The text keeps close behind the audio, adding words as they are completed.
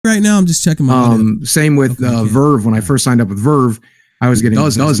right now? I'm just checking my same with Verve. When I first signed up with Verve, I was getting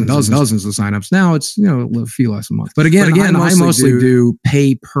dozens of signups. Now it's a few less a month. But again, I mostly do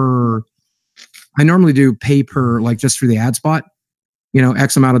pay per. I normally do pay per, like, just through the ad spot.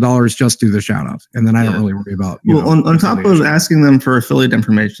 X amount of dollars just do the shout out. And then I don't really worry about, on top of asking them for affiliate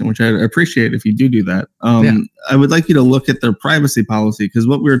information, which I appreciate if you do that. I would like you to look at their privacy policy, because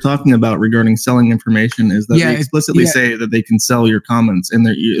what we were talking about regarding selling information is that they explicitly say that they can sell your comments and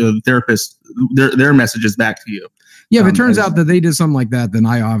their therapist, their messages back to you. Yeah, if it turns out that they did something like that, then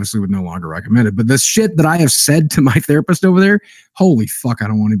I obviously would no longer recommend it. But the shit that I have said to my therapist over there, holy fuck, I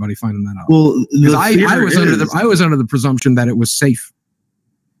don't want anybody finding that out. Well, I was under the presumption that it was safe.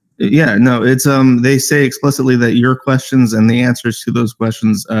 Yeah, no, it's they say explicitly that your questions and the answers to those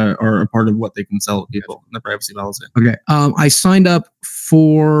questions are a part of what they can sell to people in the privacy policy. Okay, I signed up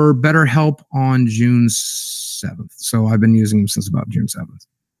for BetterHelp on June 7th, so I've been using them since about June 7th.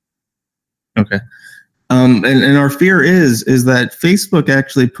 Okay. And our fear is that Facebook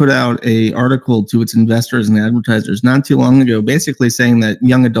actually put out a article to its investors and advertisers not too long ago, basically saying that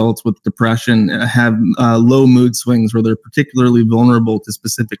young adults with depression have low mood swings, where they're particularly vulnerable to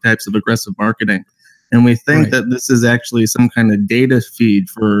specific types of aggressive marketing. And we think that this is actually some kind of data feed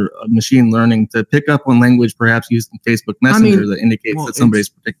for machine learning to pick up on language perhaps used in Facebook Messenger that indicates that somebody's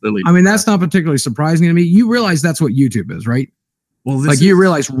particularly depressed. That's not particularly surprising to me. You realize that's what YouTube is, right? Well, you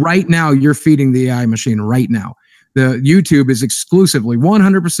realize right now you're feeding the AI machine right now. The YouTube is exclusively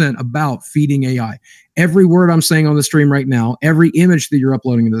 100% about feeding AI. Every word I'm saying on the stream right now, every image that you're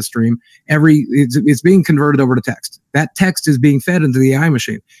uploading into the stream, it's being converted over to text. That text is being fed into the AI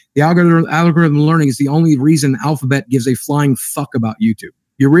machine. The algorithm learning is the only reason Alphabet gives a flying fuck about YouTube.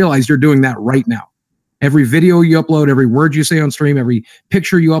 You realize you're doing that right now. Every video you upload, every word you say on stream, every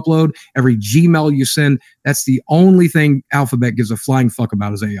picture you upload, every Gmail you send, that's the only thing Alphabet gives a flying fuck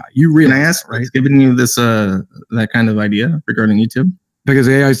about is AI. You realize, can I ask, right? It's giving you this that kind of idea regarding YouTube? Because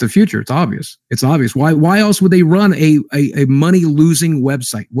AI is the future. It's obvious. It's obvious. Why else would they run a money-losing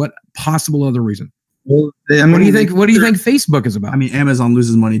website? What possible other reason? Well, what do you think Facebook is about? Amazon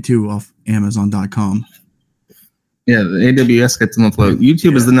loses money too off Amazon.com. Yeah, the AWS gets on the float.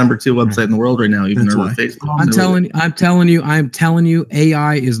 YouTube is the #2 website in the world right now, even over Facebook. I'm telling you,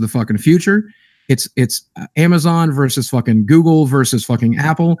 AI is the fucking future. It's Amazon versus fucking Google versus fucking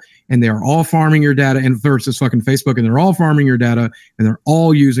Apple, and they are all farming your data, and versus fucking Facebook, and they're all farming your data, and they're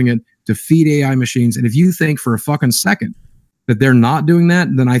all using it to feed AI machines. And if you think for a fucking second that they're not doing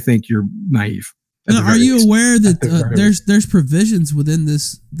that, then I think you're naive. Now, are you aware that there's provisions within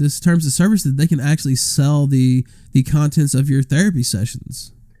this terms of service that they can actually sell the contents of your therapy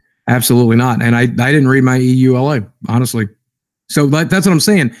sessions? Absolutely not. And I didn't read my EULA, honestly. So that's what I'm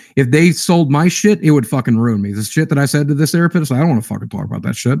saying. If they sold my shit, it would fucking ruin me. The shit that I said to this therapist, I don't want to fucking talk about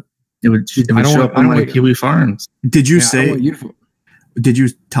that shit. It would show up on like Kiwi Farms. Did you did you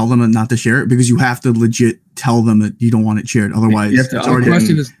tell them not to share it? Because you have to legit tell them that you don't want it shared. Otherwise, it's already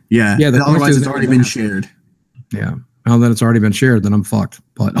been shared. Yeah. Well, then it's already been shared. Then I'm fucked.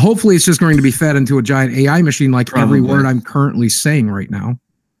 But hopefully it's just going to be fed into a giant AI machine like every word I'm currently saying right now.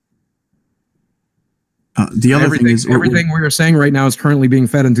 The other thing is everything we are saying right now is currently being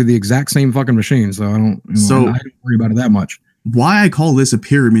fed into the exact same fucking machine. So I don't worry about it that much. Why I call this a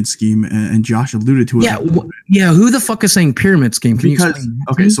pyramid scheme, and Josh alluded to it. Yeah. Who the fuck is saying pyramid scheme? So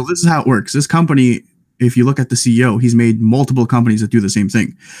this is how it works. This company, if you look at the CEO, he's made multiple companies that do the same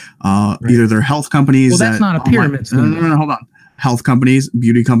thing. Either they're health companies. Well, that's not a pyramid scheme. No, hold on. Health companies,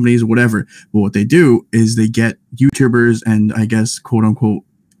 beauty companies, whatever. But what they do is they get YouTubers and I guess quote unquote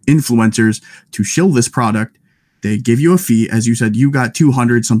influencers to shill this product. They give you a fee. As you said, you got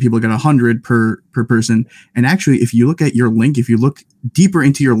 200. Some people get 100 per person. And actually, if you look at your link, if you look deeper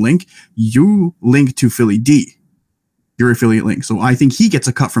into your link, you link to Philly D, your affiliate link. So I think he gets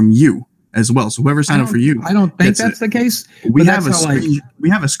a cut from you as well. So whoever signed up for you, I don't think that's the case. We have a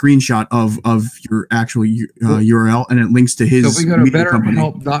screenshot of your actual URL, and it links to his. So if we go to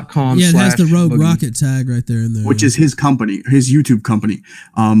betterhelp.com. Yeah, it has the Rogue Rocket tag right there in there, which is his company, his YouTube company.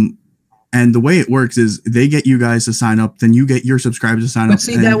 And the way it works is they get you guys to sign up, then you get your subscribers to sign up.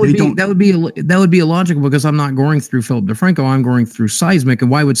 See, that would be illogical because I'm not going through Philip DeFranco. I'm going through Seismic, and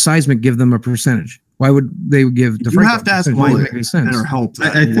why would Seismic give them a percentage? Why would they give DeFranco? You have to ask why BetterHelp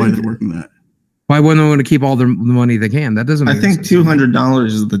why they're working that. Why wouldn't they want to keep all the money they can? That doesn't. I think $200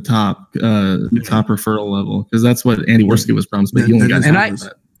 is the top referral level because that's what Andy Worski was promised, but he only got.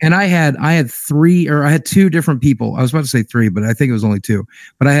 And I had two different people. I was about to say three, but I think it was only two.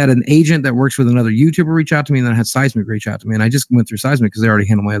 But I had an agent that works with another YouTuber reach out to me, and then I had Seismic reach out to me, and I just went through Seismic because they already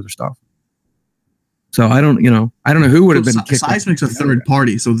handle my other stuff. So I don't know who would have been kicked. Seismic's a third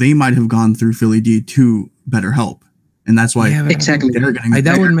party, so they might have gone through Philly D to BetterHelp, and that's why exactly they're getting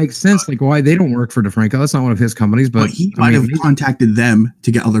that wouldn't make sense. Like why they don't work for DeFranco? That's not one of his companies, but he might have contacted them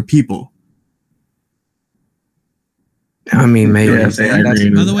to get other people. I mean, maybe. By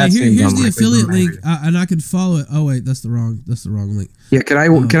the way, here's the affiliate link, and I can follow it. Oh wait, that's the wrong link. Yeah, can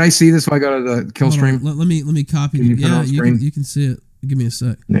I see this if I go to the kill stream? Let me copy it. Yeah, you can see it. Give me a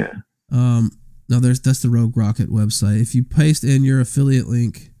sec. Yeah. No, that's the Rogue Rocket website. If you paste in your affiliate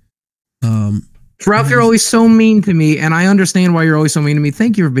link, Ralph, you're always so mean to me, and I understand why you're always so mean to me.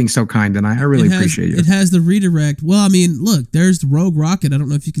 Thank you for being so kind, and I really appreciate you. It has the redirect. Well, I mean, look, there's the Rogue Rocket. I don't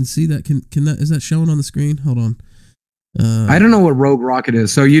know if you can see that. Is that showing on the screen? Hold on. I don't know what Rogue Rocket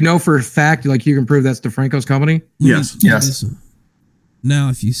is. So you know for a fact, like you can prove that's DeFranco's company? Yes. Now,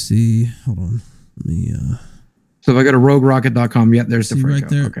 if you see, hold on, let me. So if I go to roguerocket.com, there's DeFranco. Right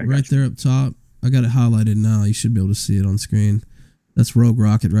there, okay, there up top. I got it highlighted now. You should be able to see it on screen. That's Rogue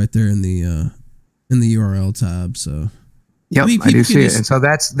Rocket right there in the URL tab. So. Yep, I do see it. And so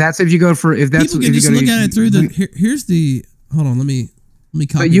that's if you go for if that's people can just look at it through the. Here's the. Hold on, let me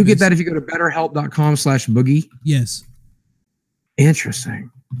copy. So you get that if you go to betterhelp.com/boogie. Yes.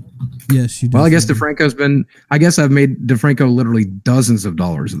 Interesting. Yes, you do. Well, I guess DeFranco's been. I guess I've made DeFranco literally dozens of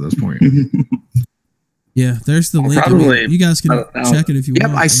dollars at this point. Yeah, there's the link. Probably you guys can check it if you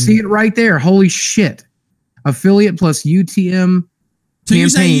want. Yep, I see it right there. Holy shit! Affiliate plus UTM. So you're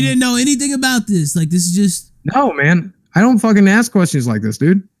saying you didn't know anything about this? Like this is just no, man. I don't fucking ask questions like this,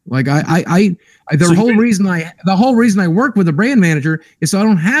 dude. Like the whole reason I work with a brand manager is so I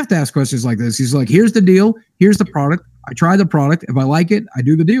don't have to ask questions like this. He's like, here's the deal, here's the product. I try the product. If I like it, I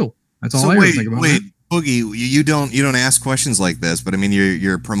do the deal. That's all I ever think about. Wait, Boogie, you don't ask questions like this, but I mean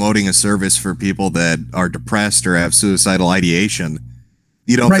you're promoting a service for people that are depressed or have suicidal ideation.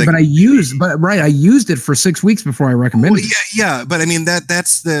 You don't think, but I used it for 6 weeks before I recommended it. Yeah, but I mean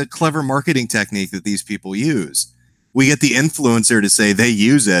that's the clever marketing technique that these people use. We get the influencer to say they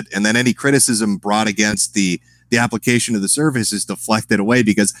use it, and then any criticism brought against the application of the service is deflected away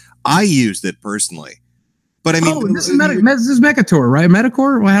because I used it personally. But I mean, this is Metokur, right?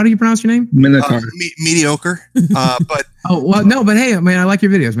 Metokur? Well, how do you pronounce your name? Mediocre. But but hey, man, I like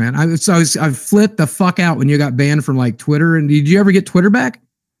your videos, man. I flipped the fuck out when you got banned from like Twitter. And did you ever get Twitter back?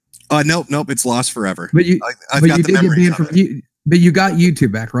 Nope, it's lost forever. But I've got the memories of it. But you got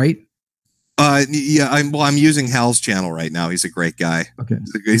YouTube back, right? Yeah, I'm using Hal's channel right now. He's a great guy. Okay,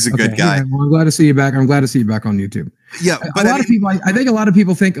 he's a good guy. Yeah, well, I'm glad to see you back. I'm glad to see you back on YouTube. Yeah, but I think a lot of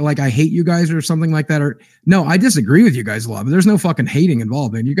people think like I hate you guys or something like that. Or no, I disagree with you guys a lot. But there's no fucking hating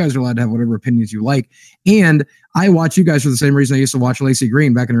involved, man. You guys are allowed to have whatever opinions you like. And I watch you guys for the same reason I used to watch Lacey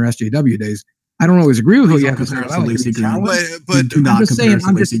Green back in her SJW days. I don't always agree with what you have to say about Lacey Green, but I'm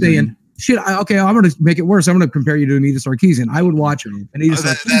just saying. Shit, I'm going to make it worse. I'm going to compare you to Anita Sarkeesian. I would watch Anita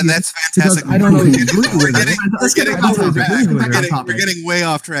Sarkeesian. That's fantastic. I don't know if you agree with it. We're getting way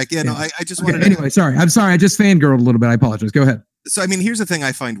off track. Yeah, no, I just wanted to... Anyway, sorry. I'm sorry. I just fangirled a little bit. I apologize. Go ahead. So, I mean, here's the thing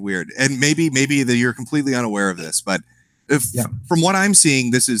I find weird, and maybe that you're completely unaware of this, but from what I'm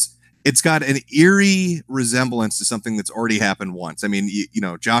seeing, it's got an eerie resemblance to something that's already happened once. I mean, you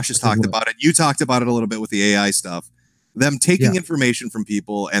know, Josh has talked about it. You talked about it a little bit with the AI stuff. Them taking information from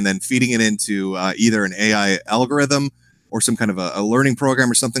people and then feeding it into either an AI algorithm or some kind of a learning program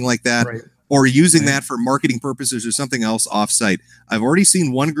or something like that, or using that for marketing purposes or something else offsite. I've already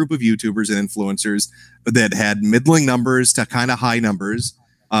seen one group of YouTubers and influencers that had middling numbers to kind of high numbers,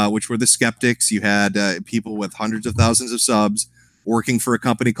 which were the skeptics. You had people with hundreds of thousands of subs working for a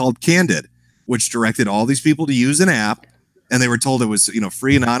company called Candid, which directed all these people to use an app, and they were told it was, you know,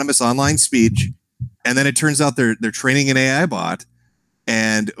 free anonymous online speech. And then it turns out they're training an AI bot,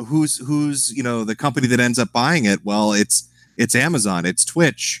 and who's you know the company that ends up buying it? Well, it's Amazon, it's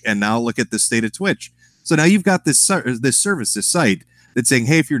Twitch, and now look at the state of Twitch. So now you've got this service, this site that's saying,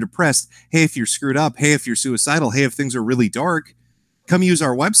 hey, if you're depressed, hey, if you're screwed up, hey, if you're suicidal, hey, if things are really dark, come use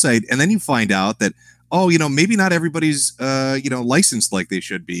our website. And then you find out that, oh, you know, maybe not everybody's you know, licensed like they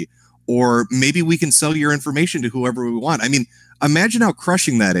should be, or maybe we can sell your information to whoever we want. I mean, imagine how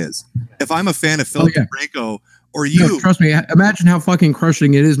crushing that is. If I'm a fan of Philip DeFranco or you, no, trust me. Imagine how fucking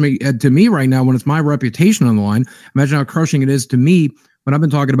crushing it is to me right now when it's my reputation on the line. Imagine how crushing it is to me when I've been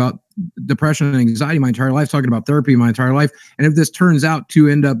talking about depression and anxiety my entire life, talking about therapy my entire life. And if this turns out to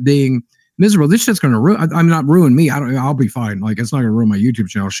end up being miserable, this shit's going to ruin. I'm not ruin me. I'll be fine. Like it's not going to ruin my YouTube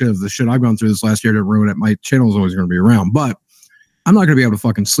channel. Shit, the shit I've gone through this last year didn't ruin it. My channel is always going to be around, but I'm not going to be able to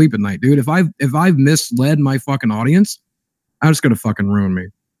fucking sleep at night, dude. If I've misled my fucking audience, I'm just going to fucking ruin me.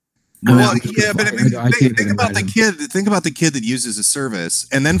 Well, yeah, but I mean, think about the kid. Think about the kid that uses a service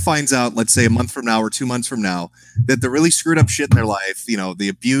and then finds out, let's say, a month from now or 2 months from now, that the really screwed up shit in their life, you know, the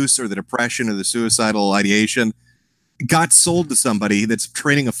abuse or the depression or the suicidal ideation, got sold to somebody that's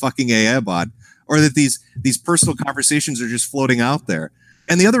training a fucking AI bot, or that these personal conversations are just floating out there.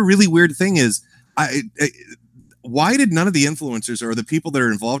 And the other really weird thing is, why did none of the influencers or the people that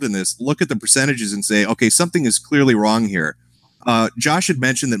are involved in this look at the percentages and say, okay, something is clearly wrong here? Josh had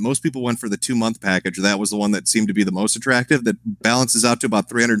mentioned that most people went for the 2-month package. That was the one that seemed to be the most attractive, that balances out to about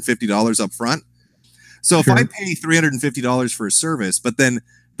 $350 up front. So if I pay $350 for a service, but then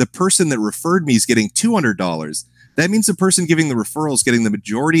the person that referred me is getting $200, that means the person giving the referral is getting the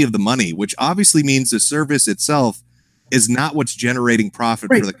majority of the money, which obviously means the service itself is not what's generating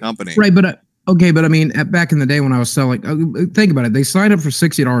profit for the company. Right, but okay, but I mean, back in the day when I was selling, think about it. They signed up for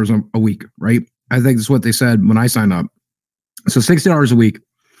 $60 a week, right? I think that's what they said when I signed up. So $60 a week.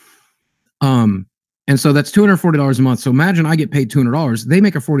 And so that's $240 a month. So imagine I get paid $200. They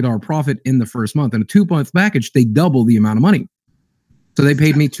make a $40 profit in the first month. In a 2-month package, they double the amount of money. So they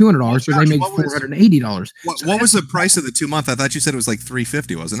paid me $200, so they made $480. What was the price of the 2-month? I thought you said it was like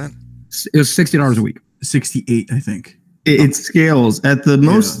 $350, wasn't it? It was $60 a week. 68, I think. It scales at the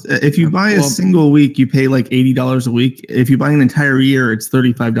most. If you buy a single week, you pay like $80 a week. If you buy an entire year, it's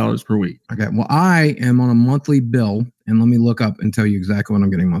 $35 per week. Okay. Well, I am on a monthly bill, and let me look up and tell you exactly when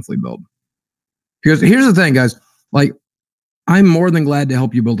I'm getting monthly billed. Because here's the thing, guys. Like, I'm more than glad to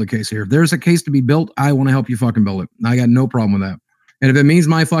help you build a case here. If there's a case to be built, I want to help you fucking build it. I got no problem with that. And if it means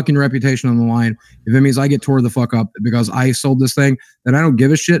my fucking reputation on the line, if it means I get tore the fuck up because I sold this thing, then I don't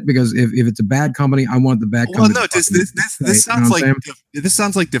give a shit, because if it's a bad company, I want the bad company. Well, no, this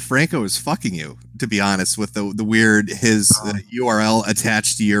sounds like DeFranco is fucking you, to be honest, with the weird URL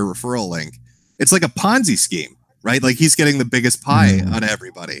attached to your referral link. It's like a Ponzi scheme, right? Like he's getting the biggest pie out of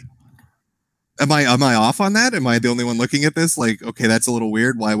everybody. Am I off on that? Am I the only one looking at this? Like, okay, that's a little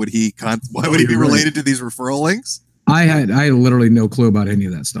weird. Why would he be related to these referral links? I had literally no clue about any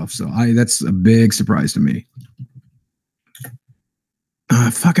of that stuff, so that's a big surprise to me.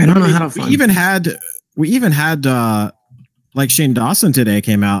 Fuck, I don't know how to find. We even had like Shane Dawson today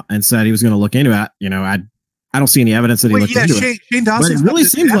came out and said he was going to look into it. You know, I don't see any evidence that he looked into it. Shane Dawson, but it really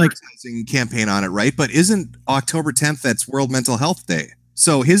seems like campaign on it, right? But isn't October 10th that's World Mental Health Day?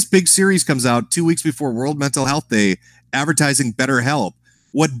 So his big series comes out 2 weeks before World Mental Health Day, advertising BetterHelp.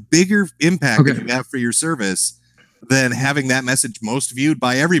 What bigger impact do you have for your service than having that message most viewed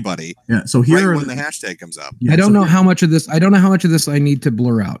by everybody? Yeah. So here, when the hashtag comes up, I don't know how much of this. I don't know how much of this I need to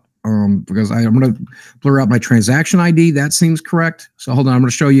blur out. Because I'm going to blur out my transaction ID. That seems correct. So hold on. I'm going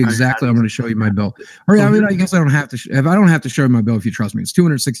to show you exactly. I'm going to show you my bill. Or I mean, I guess I don't have to. If I don't have to show you my bill, if you trust me, it's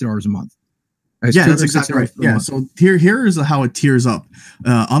 $260 a month. Yeah, that's exactly right. Yeah. So here is how it tiers up.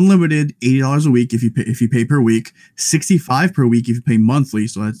 Unlimited $80 a week if you pay per week. $65 per week if you pay monthly.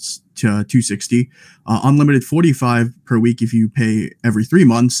 So that's $260. Unlimited $45 per week if you pay every 3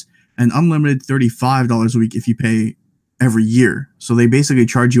 months, and unlimited $35 a week if you pay every year. So they basically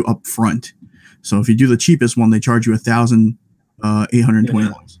charge you up front. So if you do the cheapest one, they charge you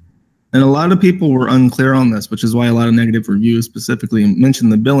 $1,820. And a lot of people were unclear on this, which is why a lot of negative reviews specifically mention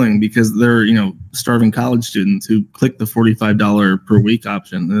the billing, because they're, starving college students who click the $45 per week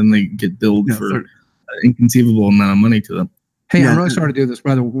option, and then they get billed for an inconceivable amount of money to them. Hey, I'm really sorry to do this,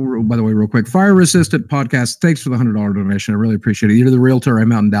 by the way, real quick. Fire Resistant Podcast, thanks for the $100 donation. I really appreciate it. You're the realtor.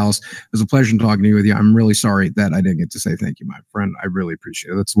 I'm out in Dallas. It was a pleasure talking to you with you. I'm really sorry that I didn't get to say thank you, my friend. I really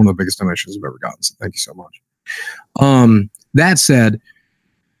appreciate it. That's one of the biggest donations I've ever gotten. So thank you so much. That said,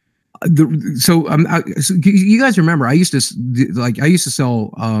 so you guys remember I used to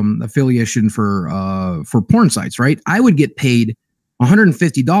sell affiliation for porn sites, right? I would get paid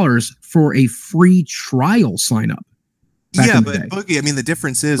 $150 for a free trial sign up. Yeah, but Boogie, I mean, the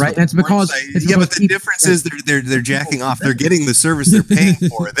difference is, right? That's because the difference is they're jacking off. They're getting the service they're paying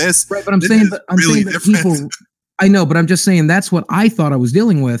for. This, right? But I'm saying that people. I know, but I'm just saying that's what I thought I was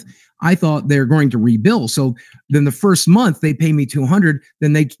dealing with. I thought they're going to rebill. So then the first month they pay me $200,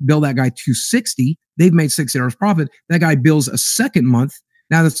 then they bill that guy $260. They've made $60 profit. That guy bills a second month.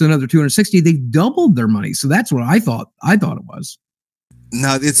 Now that's another $260. They've doubled their money. So that's what I thought. I thought it was.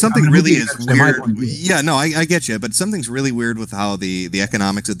 No, it's something really is weird. Yeah, no, I get you, but something's really weird with how the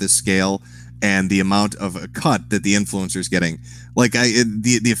economics at this scale and the amount of a cut that the influencer's getting. Like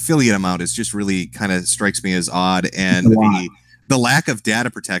the affiliate amount is just really kind of strikes me as odd, and the lack of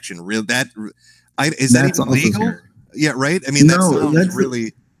data protection. Is that even legal? Yeah, right. I mean, that's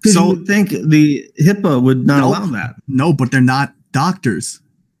really. So you would think the HIPAA would not allow that. No, but they're not doctors.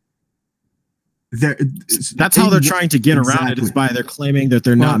 That's how they're trying to get around it, is by they're claiming that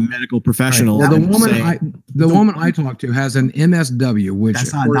they're not medical professionals. Well, the woman I talked to has an MSW, which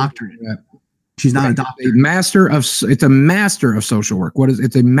that's not a doctorate. She's not a doctor. It's a master of social work.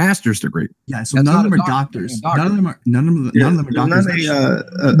 It's a master's degree. Yeah, so none of them are doctors. None of them are doctors.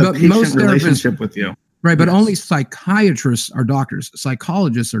 A patient relationship with you. Right, but only psychiatrists are doctors.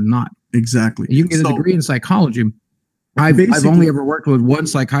 Psychologists are not. Exactly. You can get a degree in psychology. I've only ever worked with one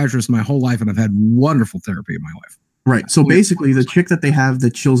psychiatrist my whole life, and I've had wonderful therapy in my life. Right. So basically, the chick that they have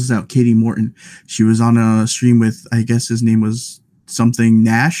that chills us out, Katie Morton, she was on a stream with, I guess his name was something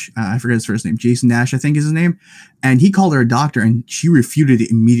Nash. I forget his first name. Jason Nash, I think is his name. And he called her a doctor, and she refuted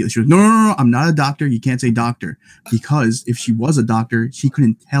it immediately. She was, no, I'm not a doctor. You can't say doctor. Because if she was a doctor, she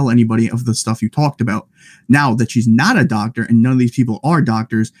couldn't tell anybody of the stuff you talked about. Now that she's not a doctor and none of these people are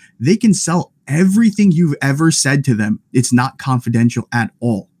doctors, they can sell everything you've ever said to them. It's not confidential at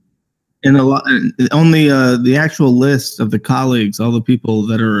all. And on the actual list of the colleagues, all the people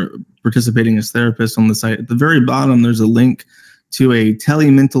that are participating as therapists on the site, at the very bottom, there's a link to a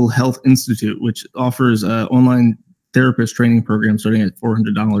Telemental Health Institute, which offers online therapist training program starting at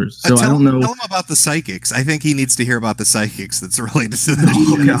 $400. So I don't know. Tell him about the psychics. I think he needs to hear about the psychics that's related to this.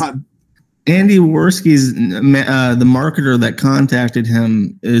 Oh, God. Andy Worski's, the marketer that contacted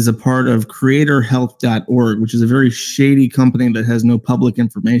him, is a part of creatorhealth.org, which is a very shady company that has no public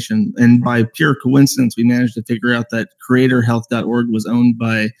information. And by pure coincidence, we managed to figure out that creatorhealth.org was owned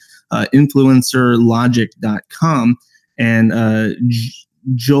by influencerlogic.com. And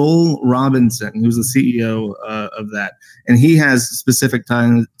Joel Robinson, who's the CEO of that, and he has specific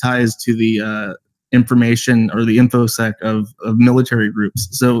ties to the information or the infosec of military groups.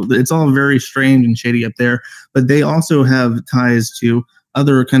 So it's all very strange and shady up there. But they also have ties to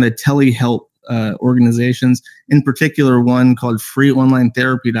other kind of telehelp organizations. In particular, one called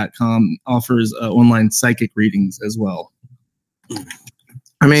freeonlinetherapy.com offers online psychic readings as well.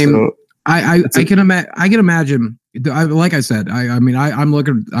 I mean, so, I can imagine. Like I said, I'm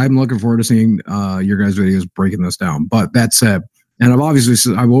looking forward to seeing your guys' videos breaking this down. But that said, and I've obviously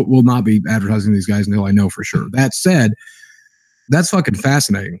said I will not be advertising these guys until I know for sure. That said, that's fucking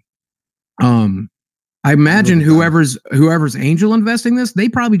fascinating. I imagine whoever's angel investing this, they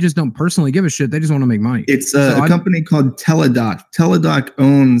probably just don't personally give a shit. They just want to make money. It's a company called Teladoc. Teladoc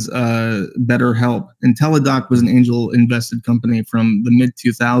owns BetterHelp, and Teladoc was an angel invested company from the mid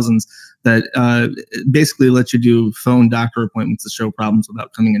 2000s that basically lets you do phone doctor appointments to show problems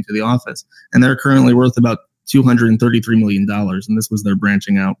without coming into the office. And they're currently worth about $233 million, and this was their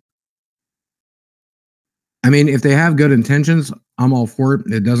branching out. I mean, if they have good intentions, I'm all for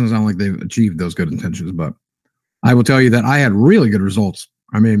it. It doesn't sound like they've achieved those good intentions, but I will tell you that I had really good results.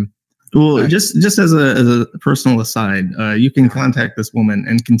 I mean, well, just as a personal aside, you can contact this woman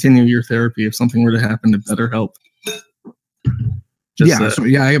and continue your therapy if something were to happen to BetterHelp.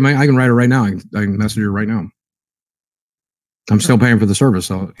 I can write her right now. I can message her right now. I'm still paying for the service,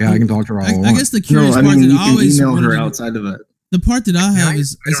 so yeah, I can talk to her all I guess the curious part that I always email her outside of that. The part that I have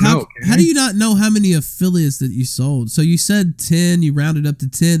is how do you not know how many affiliates that you sold? So you said 10, you rounded up to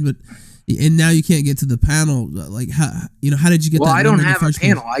 10, and now you can't get to the panel. Like how did you get? Well, I don't have a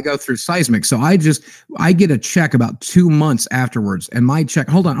panel. I go through Seismic, so I get a check about 2 months afterwards, and my check.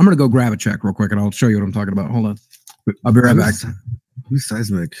 Hold on, I'm gonna go grab a check real quick, and I'll show you what I'm talking about. Hold on, I'll be right back. Who's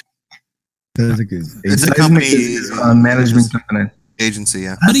Seismic? It's a company, management company. Agency,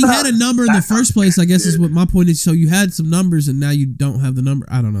 yeah. But he had a number in the first place, I guess is what my point is. So you had some numbers and now you don't have the number.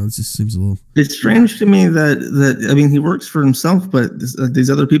 I don't know. It just seems a little... It's strange to me that I mean, he works for himself, but these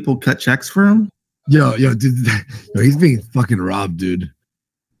other people cut checks for him? Yo, dude, he's being fucking robbed, dude.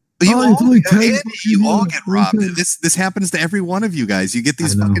 You all get robbed. This happens to every one of you guys. You get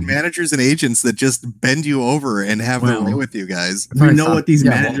these fucking managers and agents that just bend you over and have their way with you guys. You know what these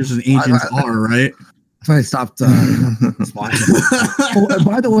managers and agents are, right? If I stopped watching.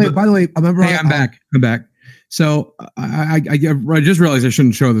 By the way, I remember. Hey, I'm back. So I just realized I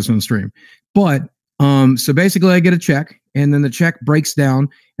shouldn't show this on stream, but so basically I get a check, and then the check breaks down,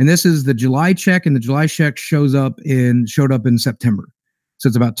 and this is the July check, and the July check showed up in September, so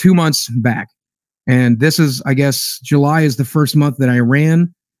it's about 2 months back, and this is, I guess, July is the first month that I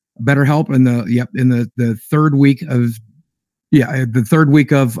ran BetterHelp in the third week of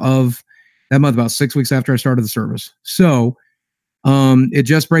that month, about 6 weeks after I started the service. So it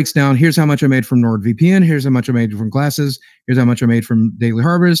just breaks down. Here's how much I made from NordVPN. Here's how much I made from Glasses. Here's how much I made from Daily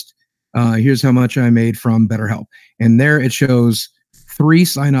Harvest. Here's how much I made from BetterHelp. And there it shows 3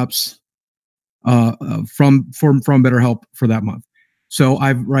 signups from BetterHelp for that month. So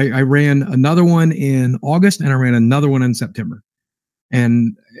I ran another one in August and I ran another one in September.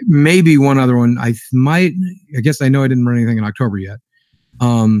 and maybe one other one. I guess I know I didn't run anything in October yet.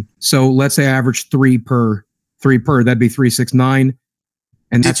 So let's say I average 3 per. That'd be 369.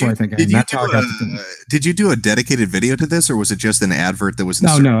 And that's what I think. That's how I got the Did you do a dedicated video to this, or was it just an advert that was?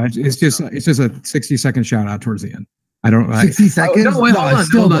 No. It's just a 60-second shout out towards the end. I don't. 60 seconds. No, wait,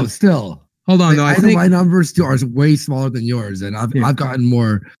 hold on. Still. Hold on, though. I think my numbers still are way smaller than yours, and I've gotten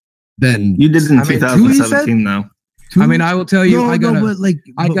more than you did in 2017, though. I mean, I will tell you, I got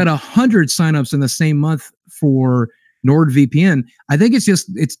 100 signups in the same month for NordVPN. I think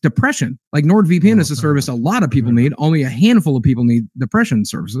it's depression. Like NordVPN is a service a lot of people need. Only a handful of people need depression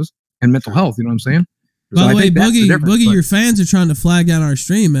services and mental health. You know what I'm saying? By the way, Boogie, your fans are trying to flag down our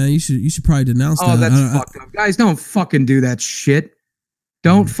stream, man. You should probably denounce that. Oh, that's fucked up. Guys, don't fucking do that shit.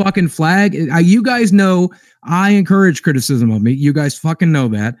 Don't fucking flag. You guys know I encourage criticism of me. You guys fucking know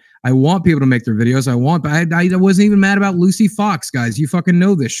that. I want people to make their videos. I wasn't even mad about Lucy Fox, guys. You fucking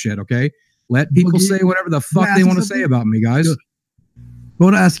know this shit, okay? Let people say whatever the fuck they want to say about me, guys. I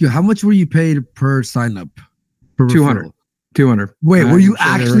want to ask you, how much were you paid per sign up? 200. Wait, were you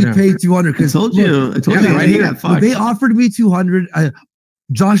actually paid 200? Because I told you right here. They offered me 200.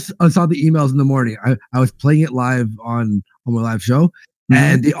 Josh saw the emails in the morning. I was playing it live on my live show,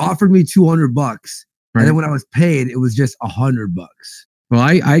 and they offered me $200. Right. And then when I was paid, it was just $100. Well,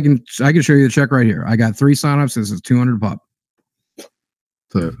 I can show you the check right here. I got 3 signups. This is $200.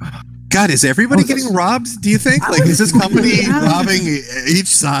 So, God, is everybody getting robbed? Do you think? Like, is this company robbing each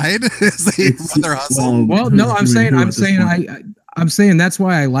side as they run their hustle? Well, no, I'm saying that's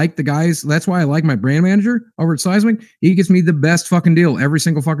why I like the guys. That's why I like my brand manager over at Seismic. He gets me the best fucking deal every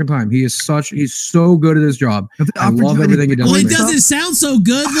single fucking time. He's so good at his job. I love everything he does. Well, it doesn't sound so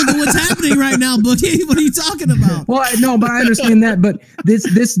good. Look at what's happening right now, Boogie. What are you talking about? Well, no, but I understand that. But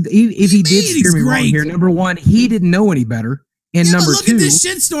if he did steer me wrong here, number one, he didn't know any better. And number look 2, at this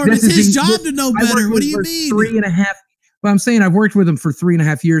shitstorm. It's his job to know better. What do you mean? 3.5. But I'm saying I've worked with him for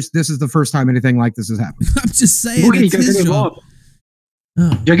 3.5 years. This is the first time anything like this has happened. I'm just saying. It's his job.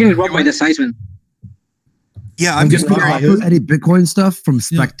 You're getting robbed by the Seisman. Yeah, I'm just any Bitcoin stuff from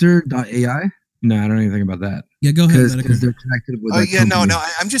Spectre.ai. No, I don't know anything about that. Yeah, go ahead. Because they're connected with.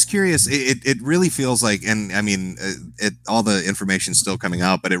 I'm just curious. It really feels like, and I mean, all the information's still coming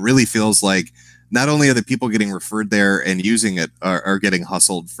out, but it really feels like not only are the people getting referred there and using it are getting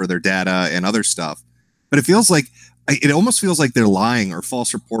hustled for their data and other stuff, but it almost feels like they're lying or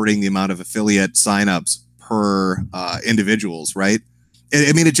false reporting the amount of affiliate signups per individuals, right?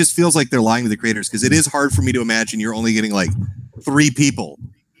 I mean, it just feels like they're lying to the creators, because it is hard for me to imagine you're only getting like 3 people.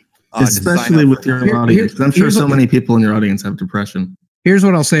 Especially with your audience. I'm sure so many people in your audience have depression. Here's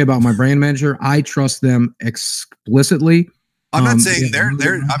what I'll say about my brand manager. I trust them explicitly. I'm not saying I'm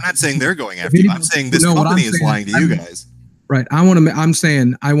not saying they're going after you. I'm saying this company is lying to you guys. Right. I'm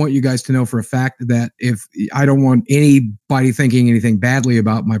saying I want you guys to know for a fact that if I don't want anybody thinking anything badly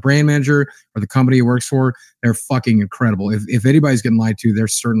about my brand manager or the company he works for, they're fucking incredible. If anybody's getting lied to, they're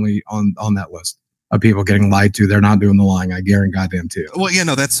certainly on that list of people getting lied to. They're not doing the lying. I guarantee goddamn too. Well, yeah,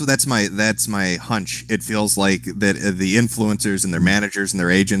 no, that's my hunch. It feels like that the influencers and their managers and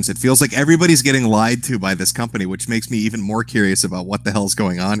their agents, it feels like everybody's getting lied to by this company, which makes me even more curious about what the hell's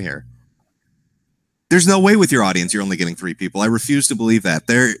going on here. There's no way with your audience you're only getting 3 people. I refuse to believe that.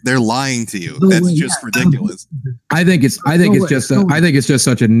 They're lying to you. That's just ridiculous. I think it's just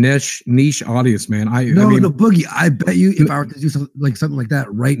such a niche audience, man. No, Boogie. I bet you if I were to do something like that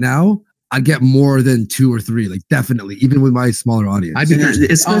right now, I'd get more than 2 or 3, like definitely, even with my smaller audience. I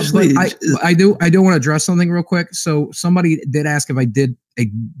do want to address something real quick. So somebody did ask if I did a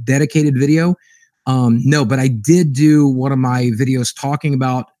dedicated video. No, but I did do one of my videos talking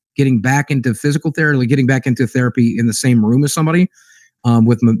about getting back into physical therapy, getting back into therapy in the same room as somebody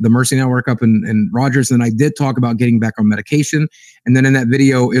with the Mercy Network up in Rogers. And I did talk about getting back on medication. And then in that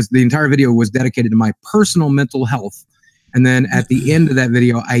video, the entire video was dedicated to my personal mental health. And then at the end of that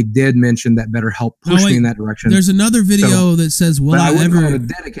video, I did mention that BetterHelp pushed me in that direction. There's another video that says, "Will I ever?" A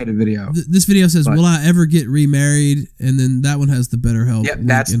dedicated video. This video says, "Will I ever get remarried?" And then that one has the BetterHelp. Yeah,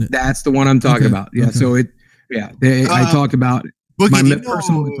 that's the one I'm talking about. Yeah, okay. I talked about Boogie, my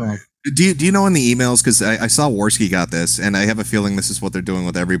personal talk. Do you know in the emails, because I saw Worski got this, and I have a feeling this is what they're doing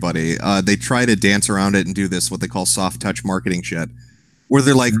with everybody. They try to dance around it and do this, what they call soft touch marketing shit, where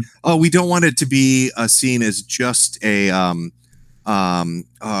they're like, oh, we don't want it to be seen as just a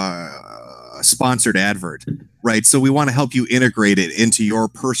sponsored advert, right? So we want to help you integrate it into your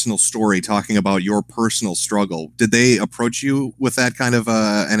personal story, talking about your personal struggle. Did they approach you with that kind of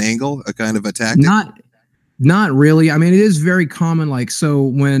an angle, a kind of a tactic? Not really. I mean, it is very common. Like, so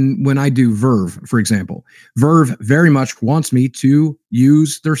when I do Verve, for example, Verve very much wants me to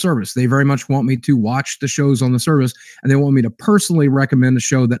use their service. They very much want me to watch the shows on the service, and they want me to personally recommend a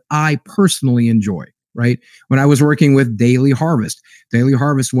show that I personally enjoy. Right. When I was working with Daily Harvest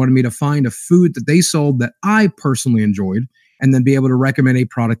wanted me to find a food that they sold that I personally enjoyed, and then be able to recommend a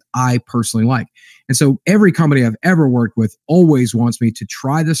product I personally like. And so every company I've ever worked with always wants me to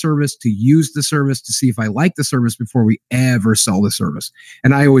try the service, to use the service, to see if I like the service before we ever sell the service.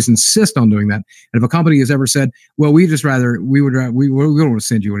 And I always insist on doing that. And if a company has ever said, well, we don't want to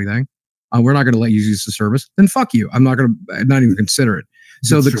send you anything, we're not going to let you use the service, then fuck you. I'm not going to, not even consider it.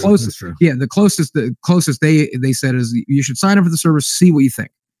 So the closest they said is you should sign up for the service, see what you think.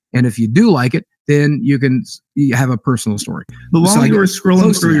 And if you do like it, then you have a personal story. But while you were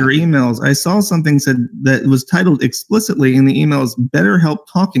scrolling through your emails, I saw something said that was titled explicitly in the emails, BetterHelp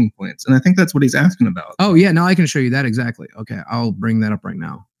talking points. And I think that's what he's asking about. Oh yeah, now I can show you that exactly. Okay, I'll bring that up right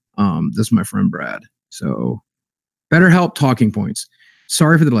now. This is my friend Brad. So BetterHelp talking points.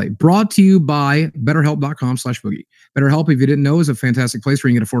 Sorry for the delay. Brought to you by BetterHelp.com/Boogie. BetterHelp, if you didn't know, is a fantastic place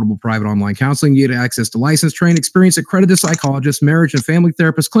where you get affordable private online counseling. You get access to licensed, trained, experienced, accredited psychologists, marriage and family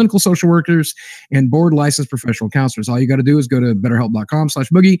therapists, clinical social workers, and board licensed professional counselors. All you got to do is go to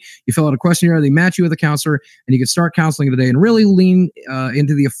BetterHelp.com/Boogie. You fill out a questionnaire, they match you with a counselor, and you can start counseling today and really lean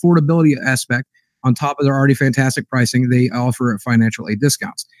into the affordability aspect. On top of their already fantastic pricing, they offer financial aid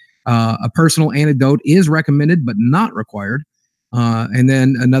discounts. A personal anecdote is recommended, but not required. And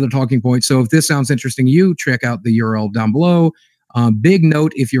then another talking point. So if this sounds interesting to you, check out the URL down below. Big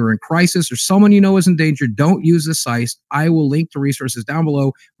note, if you're in crisis or someone you know is in danger, don't use this site. I will link to resources down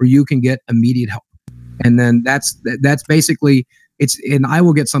below where you can get immediate help. And then that's basically and I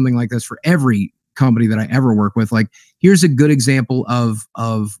will get something like this for every company that I ever work with. Like, here's a good example of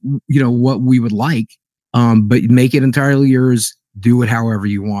what we would like, but make it entirely yours. Do it however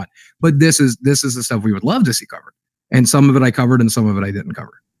you want. But this is the stuff we would love to see covered. And some of it I covered and some of it I didn't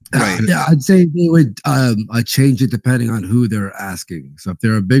cover. Right. Yeah, I'd say they would change it depending on who they're asking. So if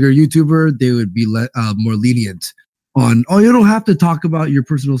they're a bigger YouTuber, they would be more lenient on, oh, you don't have to talk about your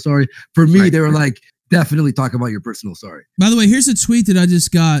personal story. For me, they were like, definitely talk about your personal story. By the way, here's a tweet that I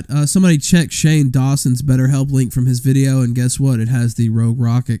just got. Somebody checked Shane Dawson's BetterHelp link from his video, and guess what? It has the Rogue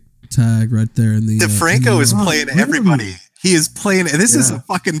Rocket tag right there in the. DeFranco is playing everybody. He is playing, and this is a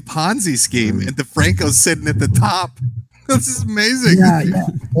fucking Ponzi scheme, and DeFranco's sitting at the top. This is amazing. Yeah.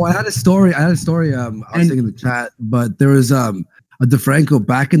 Well, I had a story. I was saying in the chat, but there was a DeFranco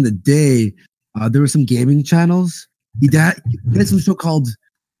back in the day. There were some gaming channels. He had some show called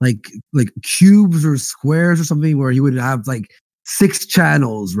like Cubes or Squares or something, where he would have like 6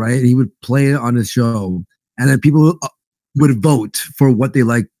 channels, right? And he would play it on his show, and then people would vote for what they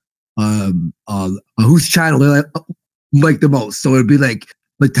like, whose channel they like the most. So it'd be like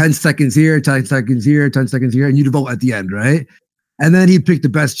 10 seconds here, 10 seconds here, 10 seconds here, and you'd vote at the end, right? And then he'd pick the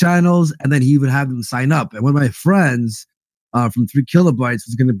best channels, and then he would have them sign up. And one of my friends from 3 Kilobytes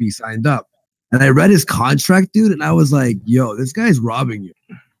was going to be signed up. And I read his contract, dude, and I was like, yo, this guy's robbing you.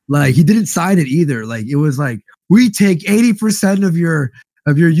 Like, he didn't sign it either. Like, it was like, we take 80% of your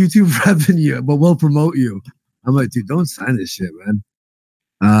YouTube revenue, but we'll promote you. I'm like, dude, don't sign this shit,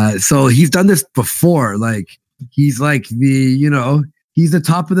 man. So he's done this before. Like, he's like he's the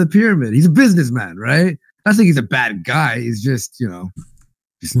top of the pyramid. He's a businessman, right? I think he's a bad guy. He's just,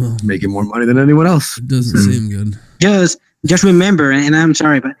 just making more money than anyone else. It doesn't seem good. Just remember, and I'm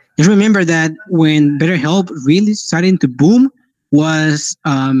sorry, but just remember that when BetterHelp really started to boom was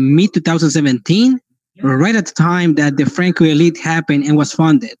mid 2017, right at the time that the Franco Elite happened and was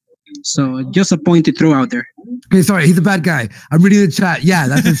funded. So just a point to throw out there. Okay, sorry, he's a bad guy. I'm reading the chat. Yeah,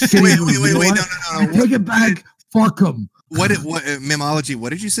 that's a shitty. Wait, no. Take it back. Fuck him. What Memology? What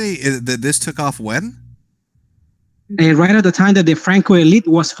did you say? That this took off when? Right at the time that the Franco Elite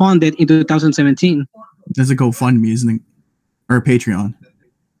was funded in 2017. There's a GoFundMe, isn't it? Or a Patreon.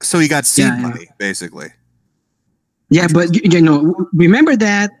 So you got seed money, basically. Yeah, but remember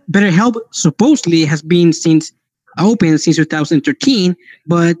that BetterHelp supposedly has been open since 2013,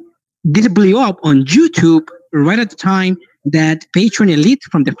 but did blow up on YouTube right at the time that Patreon Elite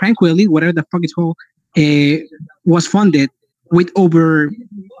from the Franco Elite, whatever the fuck it's called, was funded with over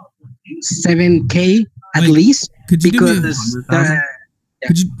 7K at least. Could you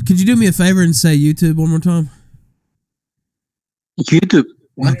could you do me a favor and say YouTube one more time? YouTube.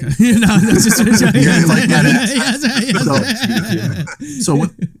 What? Okay. No, that's just So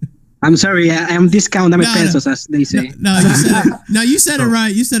what? I'm sorry, I'm discounting my pesos, as they say. No, you said it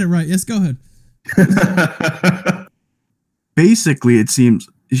right. You said it right. Yes, go ahead. Basically, it seems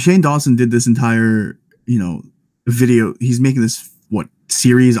Shane Dawson did this entire, video. He's making this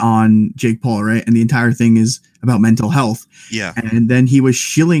series on Jake Paul, right? And the entire thing is about mental health. Yeah. And then he was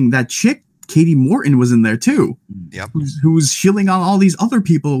shilling that chick, Katie Morton, was in there too. Yep. Who's shilling on all these other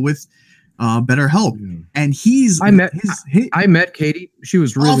people with BetterHelp. Yeah. And I met Katie. She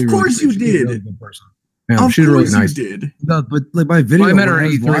was really, of course really you did. Really good person. Yeah, she's really nice. Did. No, but like my video, I met her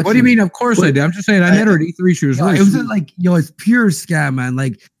at E3. What do you mean? Of course I did. I'm just saying I met her at E3. She was really. It was like it's pure scam, man.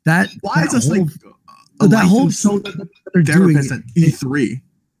 Like that. Why is this like that whole show that they're doing at E3?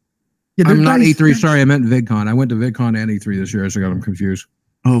 Yeah, I'm not E3. Sorry, I meant VidCon. I went to VidCon and E3 this year. So I got them confused.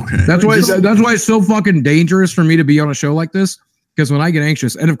 Okay, that's why it's so fucking dangerous for me to be on a show like this. Because when I get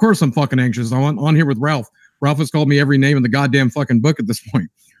anxious, and of course I'm fucking anxious. I'm on here with Ralph. Ralph has called me every name in the goddamn fucking book at this point.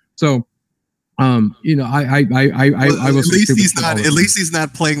 So. I was at least he's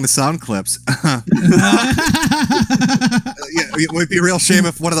not playing the sound clips. Yeah, it would be a real shame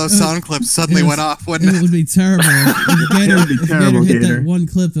if one of those sound clips suddenly went off, wouldn't it? It would be terrible. It would be terrible. Hit that one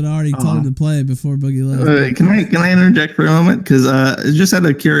clip that I already told him to play before Boogie left. Can I interject for a moment? Because just out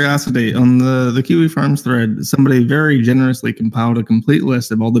of curiosity, on the Kiwi Farms thread, somebody very generously compiled a complete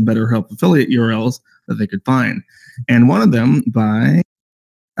list of all the BetterHelp affiliate URLs that they could find, and one of them by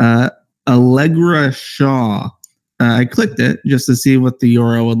Allegra Shaw. I clicked it just to see what the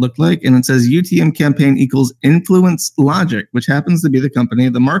URL would look like, and it says UTM campaign equals Influence Logic, which happens to be the company,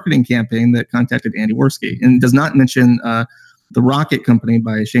 the marketing campaign that contacted Andy Worski, and does not mention the Rocket Company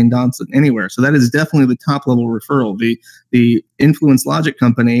by Shane Dodson anywhere. So that is definitely the top level referral. The Influence Logic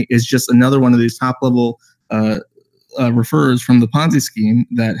company is just another one of these top level referrers from the Ponzi scheme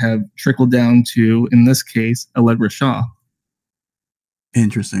that have trickled down to, in this case, Allegra Shaw.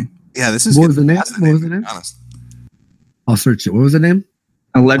 Interesting. Yeah, this is. What was the name? Honest. I'll search it. What was the name?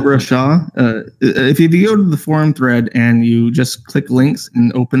 Allegra Shaw. If you go to the forum thread and you just click links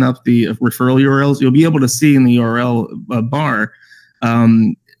and open up the referral URLs, you'll be able to see in the URL bar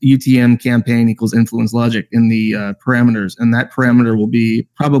UTM campaign equals Influence Logic in the parameters, and that parameter will be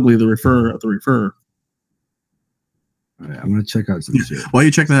probably the referrer of the referrer. All right, I'm going to check out some shit. While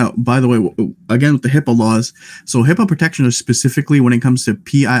you check that out, by the way, again with the HIPAA laws, so HIPAA protection is specifically when it comes to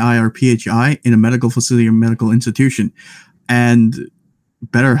PII or PHI in a medical facility or medical institution. And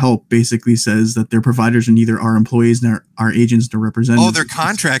BetterHelp basically says that their providers are neither our employees nor our agents nor representatives. Oh, they're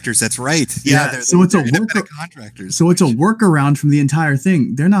contractors. That's right. Yeah. So it's a contractors. So it's a workaround from the entire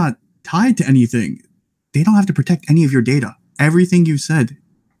thing. They're not tied to anything. They don't have to protect any of your data. Everything you've said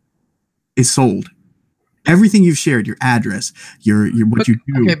is sold. Everything you've shared, your address, your what you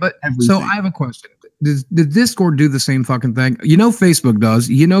do. Okay, but everything. So I have a question. Does Discord do the same fucking thing? You know, Facebook does.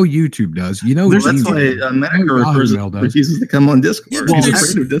 You know, YouTube does. You know, that's why Metokurist refuses to come on Discord.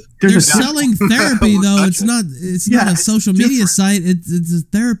 Yeah, they're selling therapy though. It's not a social media site. It's a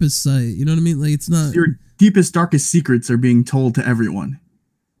therapist site. You know what I mean? Like it's not. Your deepest, darkest secrets are being told to everyone.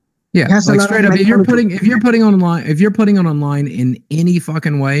 Yeah, like straight up. If you're putting online in any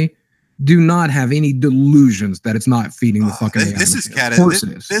fucking way, do not have any delusions that it's not feeding the fucking AI. This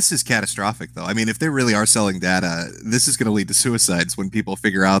is catastrophic, though. I mean, if they really are selling data, this is going to lead to suicides when people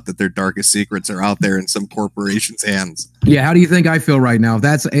figure out that their darkest secrets are out there in some corporation's hands. Yeah, how do you think I feel right now?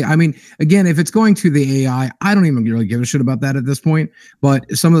 I mean, again, if it's going to the AI, I don't even really give a shit about that at this point. But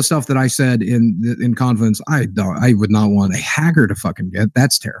some of the stuff that I said in confidence, I would not want a hacker to fucking get.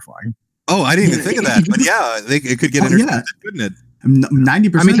 That's terrifying. Oh, I didn't even think of that. But yeah, it could get intercepted, couldn't it?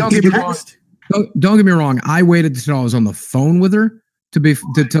 90%. I mean, don't get me wrong. I waited until I was on the phone with her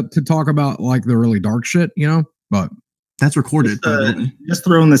to talk about like the really dark shit, you know. But that's recorded. Just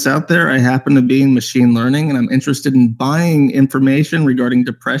throwing this out there. I happen to be in machine learning, and I'm interested in buying information regarding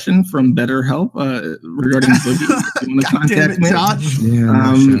depression from BetterHelp. Regarding Boogie, if you want to contact me, Josh.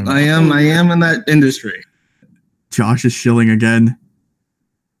 I am in that industry. Josh is shilling again.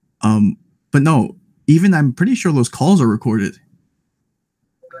 But no, even I'm pretty sure those calls are recorded.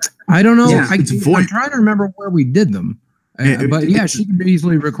 I don't know. Yeah, I'm trying to remember where we did them. But yeah, she can be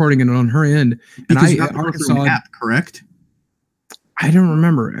easily recording it on her end. And Arkansas app, correct? I don't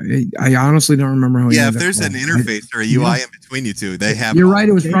remember. I honestly don't remember how. Yeah, if there's an interface or a UI in between you two, they have. You're right.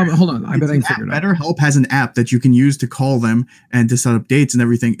 It was probably. Hold on. I bet I can figure it out. BetterHelp has an app that you can use to call them and to set up dates and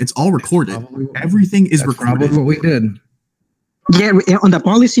everything. It's all recorded. Everything is recorded. Probably what we did. Yeah, on the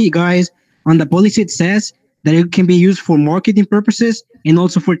policy, guys. On the policy, it says that it can be used for marketing purposes and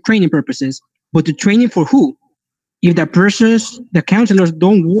also for training purposes. But the training for who? If the counselors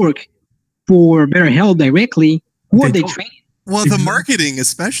don't work for BetterHelp directly, who are they training? Well, the marketing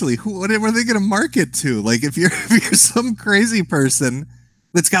especially. What are they going to market to? Like if you're some crazy person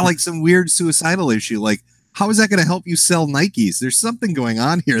that's got like some weird suicidal issue, like How is that going to help you sell Nikes? There's something going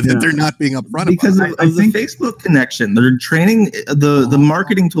on here that they're not being upfront because about. of the Facebook connection. They're training the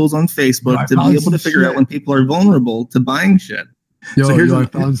marketing tools on Facebook to be able to figure out when people are vulnerable to buying shit. I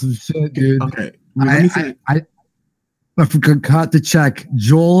found some shit, dude. Okay. I forgot to check.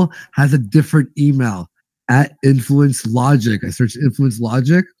 Joel has a different email at Influence Logic. I searched Influence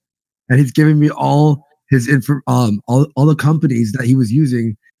Logic, and he's giving me all his all the companies that he was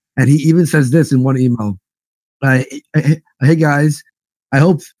using, and he even says this in one email. Hey guys, I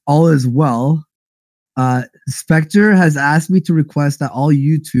hope all is well. Spectre has asked me to request that all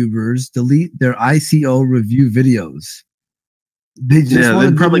YouTubers delete their ICO review videos. They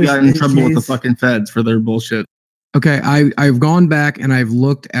probably got in trouble with the fucking feds for their bullshit. Okay, I've gone back and I've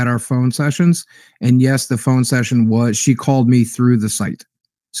looked at our phone sessions, and yes, the phone session was, she called me through the site.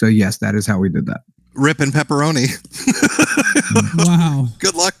 So yes, that is how we did that. Rip and pepperoni. Wow.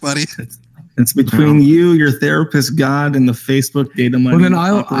 Good luck, buddy. It's between you, your therapist, God, and the Facebook data money. Well,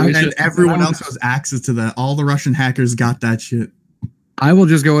 then and everyone else has access to that. All the Russian hackers got that shit. I will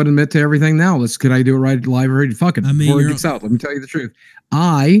just go ahead and admit to everything now. Could I do it right live or fuck it? I mean, before it gets out, let me tell you the truth.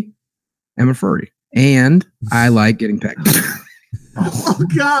 I am a furry, and I like getting pegged. Oh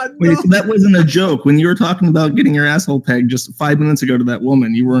God! Wait, so that wasn't a joke. When you were talking about getting your asshole pegged just 5 minutes ago to that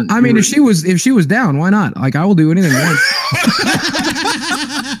woman, you weren't. I mean, if she was down, why not? Like, I will do anything once.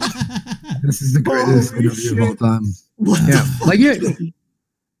 This is the greatest interview of all time.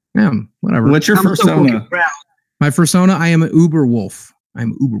 Whatever. What's your persona? My persona, I am an Uber wolf.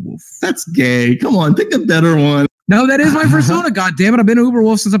 I'm Uber wolf. That's gay. Come on, pick a better one. No, that is my persona. God damn it! I've been Uber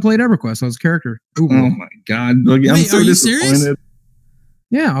wolf since I played EverQuest. I was a character. Uber oh wolf. My God, Boogie, I'm so disappointed. Serious?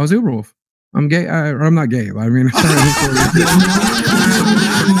 Yeah, I was Uber wolf. I'm gay. I'm not gay. I mean, oh,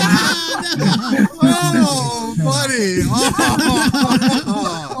 buddy.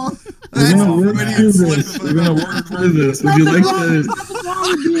 We're gonna work through this. We're gonna work through this. Would you like to?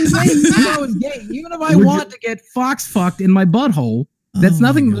 Even if I want to get fox fucked in my butthole, that's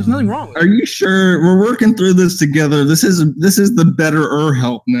nothing. There's nothing wrong with it. Are you sure? We're working through this together. This is the better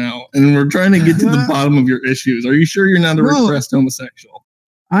help now, and we're trying to get to the bottom of your issues. Are you sure you're not a repressed homosexual?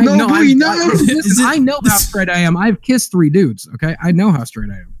 I know how straight I am. I've kissed 3 dudes. Okay, I know how straight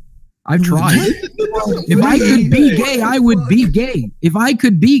I am. I've tried. If I could be gay, I would be gay. If I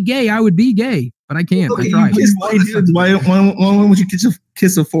could be gay, I would be gay. But I can't. I tried. Why would you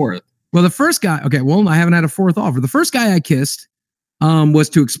kiss a fourth? Well, the first guy. Okay, well, I haven't had a fourth offer. The first guy I kissed was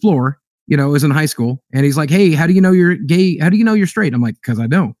to explore. You know, it was in high school, and he's like, "Hey, how do you know you're gay? How do you know you're straight?" I'm like, "Because I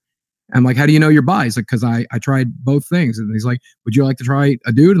don't." I'm like, "How do you know you're bi?" He's like, "Because I tried both things." And he's like, "Would you like to try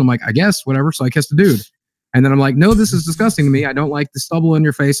a dude?" And I'm like, "I guess, whatever." So I kissed a dude. And then I'm like, "No, this is disgusting to me. I don't like the stubble in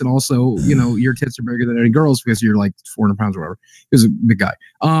your face. And also, you know, your tits are bigger than any girls because you're like 400 pounds or whatever." He was a big guy.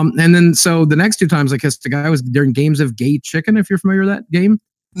 And then so the next 2 times I kissed a guy was during Games of Gay Chicken, if you're familiar with that game.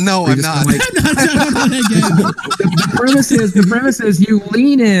 No, I'm not. Like, the premise is you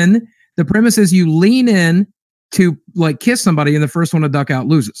lean in. The premise is you lean in to like kiss somebody, and the first one to duck out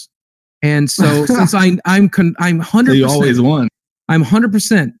loses. And so since I'm 100%, so you always won. I'm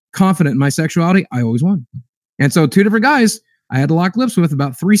 100% confident in my sexuality. I always won. And so 2 different guys I had to lock lips with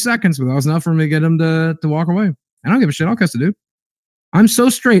about 3 seconds, but that was enough for me to get him to walk away. I don't give a shit. I'll kiss a dude. I'm so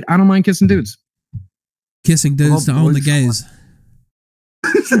straight. I don't mind kissing dudes. Kissing dudes to own the gays.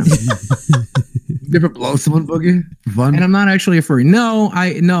 You ever blow someone, Boogie? Fun? And I'm not actually a furry. No,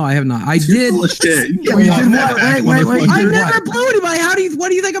 I have not. I did. Full of shit. Wait. I never blew anybody. What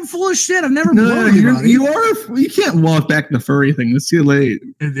do you think? I'm full of shit. I've never blown anybody. You can't walk back the furry thing. It's too late.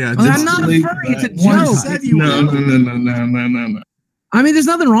 Yeah, I'm not a furry. It's a joke. No. I mean, there's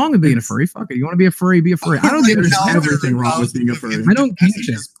nothing wrong with being a furry. Fuck it. You want to be a furry, be a furry. I don't think there's everything wrong with being a furry. I don't kink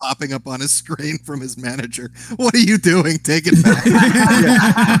shame. Just popping up on his screen from his manager. What are you doing? Take it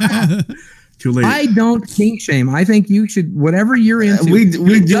back. Too late. I don't kink shame. I think you should, whatever you're into.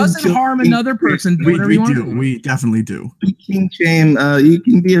 It doesn't harm another person. We definitely do. Kink shame. You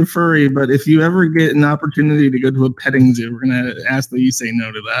can be a furry, but if you ever get an opportunity to go to a petting zoo, we're gonna ask that you say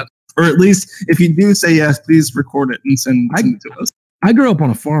no to that. Or at least, if you do say yes, please record it and send it to us. I grew up on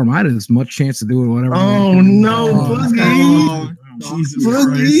a farm. I had as much chance to do it, whatever. Oh no, Boogie! Jesus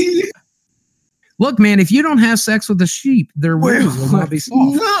Boogie! Look, man, if you don't have sex with the sheep, their wills will not be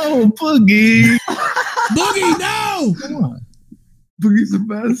soft. No, Boogie! Boogie, no! Come on. Boogie's the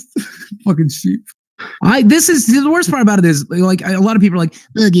best. Fucking sheep. This is the worst part about it is like a lot of people are like,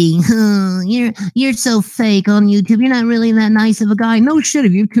 Boogie, you're so fake on YouTube. You're not really that nice of a guy. No shit.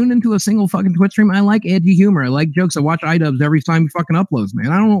 If you've tuned into a single fucking Twitch stream, I like edgy humor. I like jokes. I watch iDubbbz every time he fucking uploads,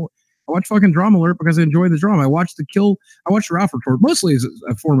 man. I don't know. I watch fucking Drama Alert because I enjoy the drama. I watch the Ralph Retort mostly as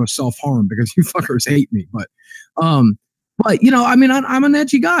a form of self-harm because you fuckers hate me. But you know, I mean, I'm an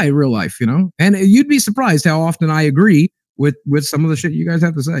edgy guy in real life, you know, and you'd be surprised how often I agree with some of the shit you guys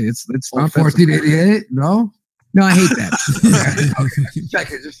have to say. It's not 1488. No, I hate that. Just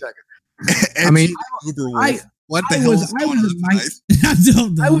check it. I mean, what the hell is going on?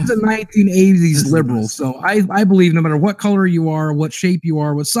 I was a 1980s liberal, so I believe no matter what color you are, what shape you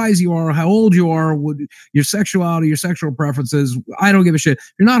are, what size you are, how old you are, what your sexuality, your sexual preferences, I don't give a shit.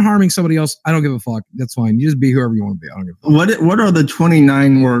 If you're not harming somebody else, I don't give a fuck. That's fine. You just be whoever you want to be. I don't give a fuck. What are the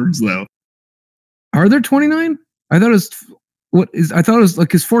 29 words though? Are there 29? I thought it was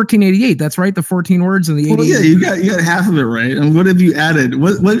like it's 1488. That's right, the 14 words and the 88. Well, yeah, you got half of it right. And what have you added?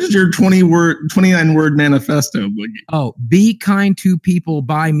 What is your 29 word manifesto, Boogie? Oh, be kind to people,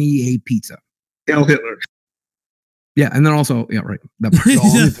 buy me a pizza. Hail Hitler. Yeah, and then also, yeah, right. That part.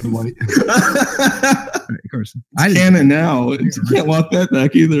 Right, of course. I canon now. You can't walk that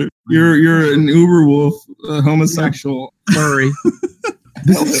back either. You're an uber wolf, homosexual, furry.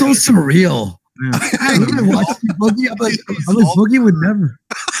 This is so surreal. Yeah. I didn't watch Boogie. I'm like Boogie would never.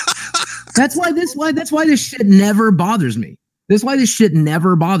 That's why this shit never bothers me. That's why this shit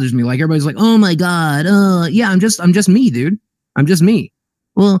never bothers me. Like everybody's like, oh my god, yeah, I'm just me, dude. I'm just me.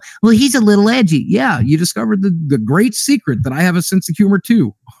 Well, he's a little edgy. Yeah, you discovered the great secret that I have a sense of humor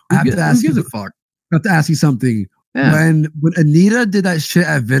too. Who gives a fuck? I have to ask you something. Yeah. When Anita did that shit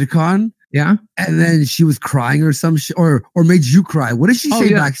at VidCon. Yeah, and then she was crying or some shit, or made you cry. What did she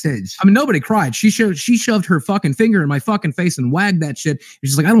say backstage? I mean, nobody cried. She shoved her fucking finger in my fucking face and wagged that shit. And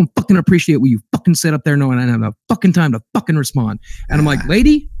she's like, I don't fucking appreciate what you fucking said up there, knowing I don't have a fucking time to fucking respond. And I'm like,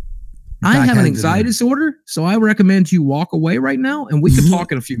 lady, I have an anxiety disorder, so I recommend you walk away right now, and we can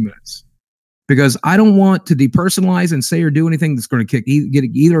talk in a few minutes. Because I don't want to depersonalize and say or do anything that's going to get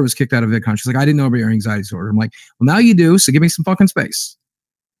either of us kicked out of VidCon. She's like, I didn't know about your anxiety disorder. I'm like, well, now you do, so give me some fucking space.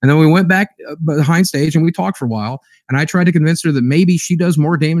 And then we went back behind stage and we talked for a while. And I tried to convince her that maybe she does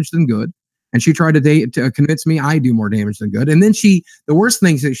more damage than good. And she tried to convince me I do more damage than good. And then the worst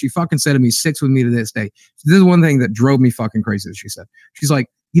things that she fucking said to me sticks with me to this day. So this is one thing that drove me fucking crazy that she said. She's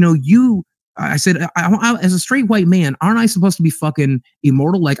like, you know, I said, I, as a straight white man, aren't I supposed to be fucking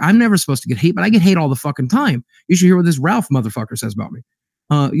immortal? Like, I'm never supposed to get hate, but I get hate all the fucking time. You should hear what this Ralph motherfucker says about me.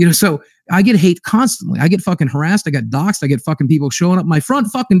 You know, so I get hate constantly. I get fucking harassed. I get doxxed. I get fucking people showing up my front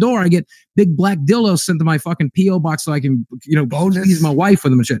fucking door. I get big black dildos sent to my fucking P.O. box so I can, you know, tease my wife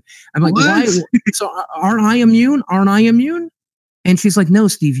with them and shit. I'm like, why? So aren't I immune? Aren't I immune? And she's like, no,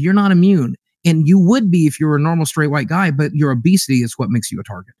 Steve, you're not immune. And you would be if you were a normal straight white guy, but your obesity is what makes you a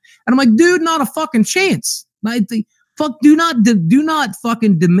target. And I'm like, dude, not a fucking chance. Do not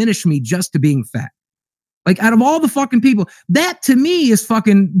fucking diminish me just to being fat. Like, out of all the fucking people, that to me is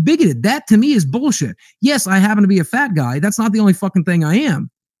fucking bigoted. That to me is bullshit. Yes, I happen to be a fat guy. That's not the only fucking thing I am.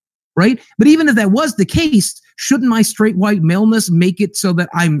 Right? But even if that was the case, shouldn't my straight white maleness make it so that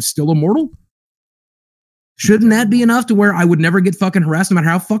I'm still immortal? Shouldn't that be enough to where I would never get fucking harassed no matter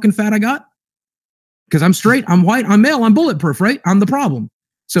how fucking fat I got? Because I'm straight, I'm white, I'm male, I'm bulletproof, right? I'm the problem.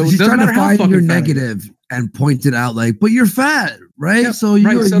 So she's trying to find your negative and point it out, like, but you're fat, right? Yeah, so you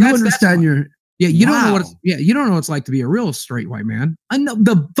understand your. Yeah, you don't know what it's, you don't know what it's like to be a real straight white man. I know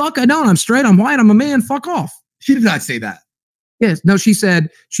the fuck I don't. I'm straight, I'm white, I'm a man, fuck off. She did not say that. Yes, no, she said,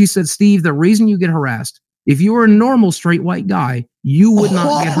 Steve, the reason you get harassed, if you were a normal straight white guy, you would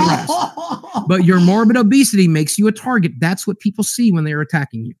not get harassed. But your morbid obesity makes you a target. That's what people see when they're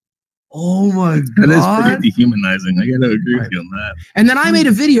attacking you. Oh my God. That is pretty dehumanizing. I gotta agree with you on that. And then I made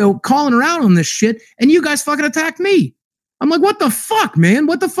a video calling her out on this shit, and you guys fucking attacked me. I'm like, what the fuck, man?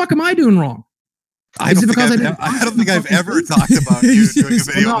 What the fuck am I doing wrong? I don't think I've ever talked about you doing a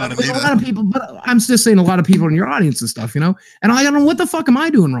video about Anita. A lot of people, but I'm just saying a lot of people in your audience and stuff, you know? And I don't know what the fuck am I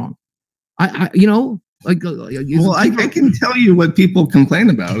doing wrong? I you know, like, well, I can tell you what people complain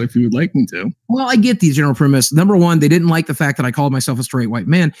about if you would like me to. Well, I get the general premise. Number one, they didn't like the fact that I called myself a straight white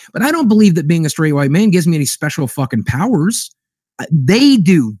man, but I don't believe that being a straight white man gives me any special fucking powers. They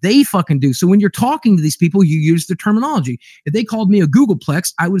do. They fucking do. So when you're talking to these people, you use the terminology. If they called me a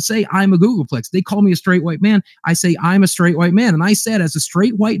Googleplex, I would say I'm a Googleplex. They call me a straight white man, I say I'm a straight white man. And I said, as a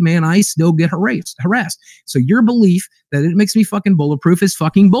straight white man, I still get harassed. So your belief that it makes me fucking bulletproof is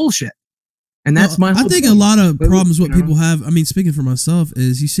fucking bullshit. And that's my whole I think point. A lot of problems what people have, I mean, speaking for myself,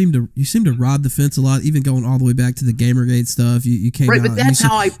 is you seem to ride the fence a lot, even going all the way back to the Gamergate stuff. You came right, out but that's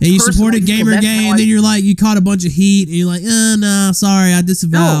how I and you supported Gamergate, and then you're like, you caught a bunch of heat, and you're like, no, sorry, I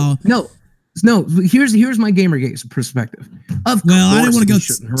disavow. No, No, here's my Gamergate perspective. I didn't want to go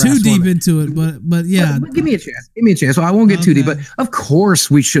too deep into it, but yeah. But give me a chance. Give me a chance. So I won't get too deep. But of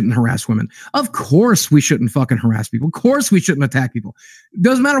course we shouldn't harass women. Of course we shouldn't fucking harass people. Of course we shouldn't attack people.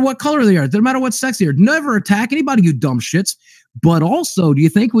 Doesn't matter what color they are. Doesn't matter what sex they are. Never attack anybody, you dumb shits. But also, do you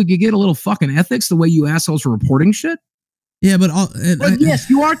think we could get a little fucking ethics the way you assholes are reporting shit? Yeah, but yes,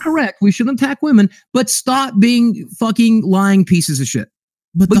 you are correct. We shouldn't attack women, but stop being fucking lying pieces of shit.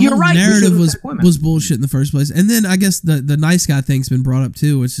 But the whole narrative was bullshit in the first place. And then I guess the nice guy thing's been brought up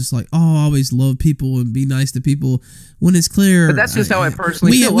too. It's just like, I always love people and be nice to people when it's clear. But that's just how I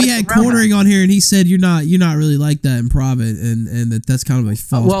personally feel. We had Cornering on here and he said you're not really like that in private and that's kind of a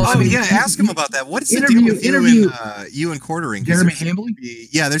false. Ask him about that. What's the deal with you and Cornering? Jeremy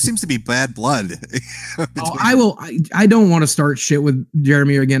Hambley? There seems to be bad blood. I don't want to start shit with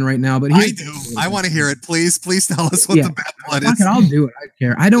Jeremy again right now, but I do. I want to hear it. Please tell us what the bad blood is. I'll do it.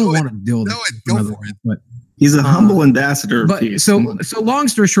 I don't want to deal with it. Go for it. But he's a humble ambassador. But so long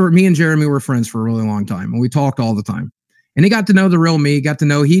story short, me and Jeremy were friends for a really long time, and we talked all the time. And he got to know the real me.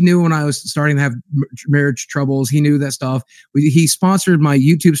 He knew when I was starting to have marriage troubles. He knew that stuff. He sponsored my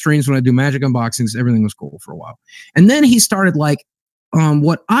YouTube streams when I do magic unboxings. Everything was cool for a while. And then he started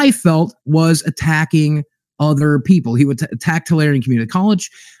what I felt was attacking other people. He would attack Tulare Community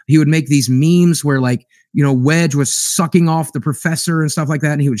College. He would make these memes where Wedge was sucking off the professor and stuff like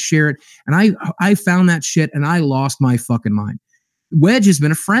that, and he would share it. And I found that shit, and I lost my fucking mind. Wedge has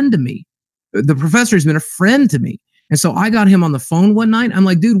been a friend to me. The professor has been a friend to me. And so I got him on the phone one night. I'm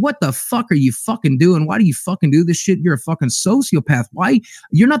like, dude, what the fuck are you fucking doing? Why do you fucking do this shit? You're a fucking sociopath. Why?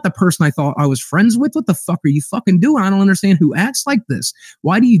 You're not the person I thought I was friends with. What the fuck are you fucking doing? I don't understand who acts like this.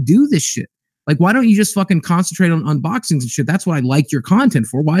 Why do you do this shit? Why don't you just fucking concentrate on unboxings and shit? That's what I liked your content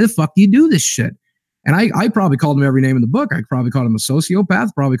for. Why the fuck do you do this shit? And I probably called him every name in the book. I probably called him a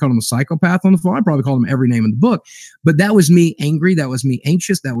sociopath, probably called him a psychopath on the phone. I probably called him every name in the book. But that was me angry. That was me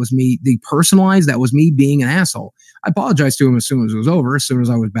anxious. That was me depersonalized. That was me being an asshole. I apologized to him as soon as it was over, as soon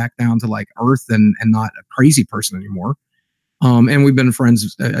as I was back down to earth and not a crazy person anymore. And we've been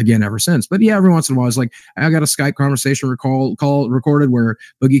friends again ever since. But yeah, every once in a while, it's like, I got a Skype conversation recorded where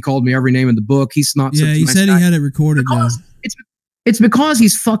Boogie called me every name in the book. He's not. Yeah, he said he had it recorded. It's because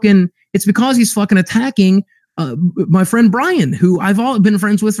he's fucking attacking my friend Brian, who I've all been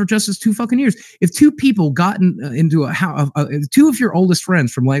friends with for just as 2 fucking years. If two people gotten into a house, 2 of your oldest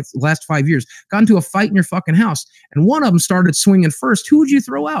friends from last 5 years got into a fight in your fucking house, and one of them started swinging first, who would you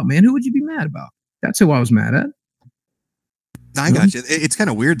throw out, man? Who would you be mad about? That's who I was mad at. I got you. It's kind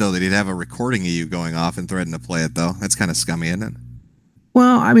of weird though that he'd have a recording of you going off and threatening to play it though. That's kind of scummy, isn't it?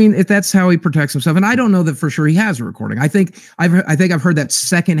 Well, I mean, if that's how he protects himself, and I don't know that for sure he has a recording. I think I've heard that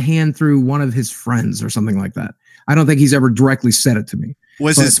secondhand through one of his friends or something like that. I don't think he's ever directly said it to me.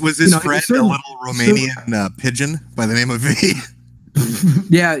 Was this friend a little Romanian pigeon by the name of V?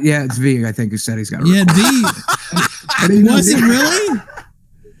 yeah, it's V. I think who said he's got a recording. V. Was it really?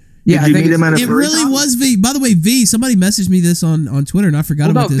 Yeah, I think it really was V. By the way, V, somebody messaged me this on Twitter, and I forgot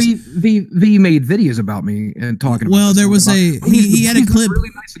about this. V made videos about me and talking about. Well, there was he had a clip. A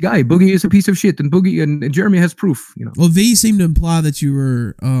really nice guy. Boogie is a piece of shit, and Boogie and Jeremy has proof. Well, V seemed to imply that you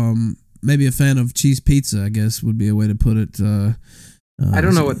were maybe a fan of cheese pizza. I guess would be a way to put it. I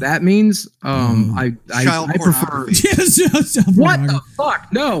don't know what that means. I prefer. What the fuck?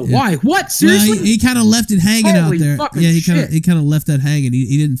 No, yeah. Why? What? Seriously? Well, he kind of left it hanging out there. Yeah, he kind of left that hanging.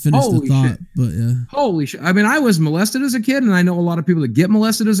 He didn't finish the thought. Shit. But yeah. Holy shit! I mean, I was molested as a kid, and I know a lot of people that get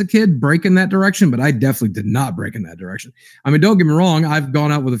molested as a kid break in that direction, but I definitely did not break in that direction. I mean, don't get me wrong. I've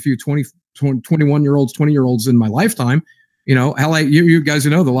gone out with a few 21-year-olds, 20-year-olds in my lifetime. Hell, you guys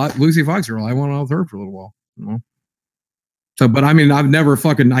know the Lucy Fox girl. I went out with her for a little while. So, but I mean, I've never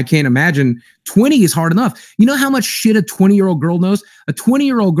I can't imagine 20 is hard enough. You know how much shit a 20-year-old girl knows? A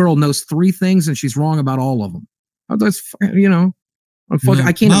 20-year-old girl knows 3 things and she's wrong about all of them. That's, I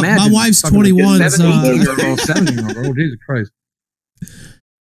can't imagine. My wife's 21. 17-year-old, 17-year-old. Oh, Jesus Christ.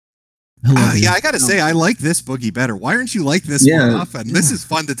 I got to say, I like this Boogie better. Why aren't you like this more often? Yeah. This is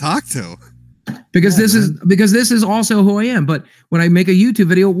fun to talk to. Because this is also who I am. But when I make a YouTube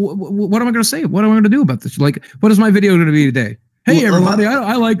video, what am I going to say? What am I going to do about this? Like, what is my video going to be today? Hey, everybody!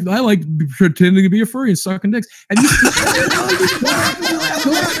 I like pretending to be a furry and sucking dicks. And go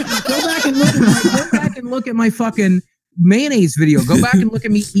back and look at my fucking mayonnaise video. Go back and look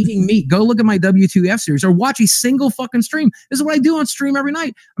at me eating meat. Go look at my W2F series or watch a single fucking stream. This is what I do on stream every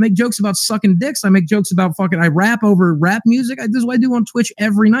night. I make jokes about sucking dicks. I make jokes about I rap over rap music. This is what I do on Twitch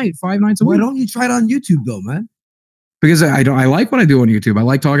every night, 5 nights a week. Why don't you try it on YouTube though, man? Because I like what I do on YouTube. I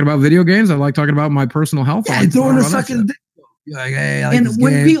like talking about video games. I like talking about my personal health. Yeah, throwing a sucking dick. You're like, hey, and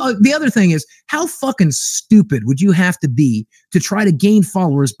when the other thing is, how fucking stupid would you have to be to try to gain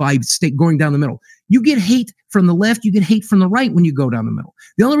followers by going down the middle? You get hate from the left, you get hate from the right when you go down the middle.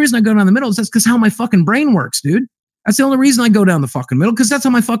 The only reason I go down the middle is that's because how my fucking brain works, dude. That's the only reason I go down the fucking middle, because that's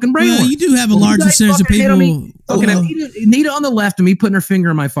how my fucking brain works. You do have a large percentage of people. Nita on the left and me putting her finger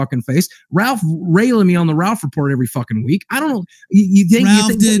in my fucking face. Ralph railing me on the Ralph report every fucking week. I don't know. You think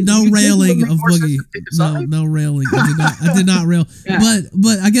Ralph did no railing of Boogie? No railing. I did not rail. Yeah.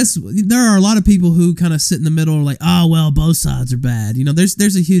 But I guess there are a lot of people who kind of sit in the middle, like, oh well, both sides are bad. You know,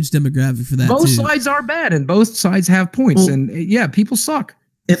 there's a huge demographic for that. Both sides are bad, and both sides have points. Well, and yeah, people suck.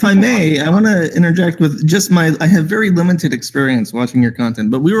 If I may, I want to interject with just I have very limited experience watching your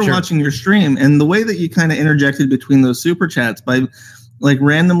content, but we were watching your stream, and the way that you kind of interjected between those super chats by like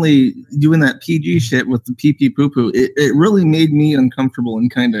randomly doing that PG shit with the pee pee poo poo, it really made me uncomfortable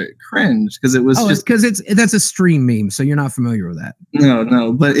and kind of cringe, because it was just because that's a stream meme, so you're not familiar with that.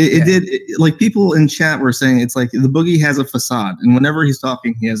 No, but it did like people in chat were saying it's like the Boogie has a facade, and whenever he's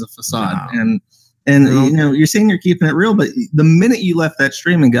talking, he has a facade, And you know, you're saying you're keeping it real, but the minute you left that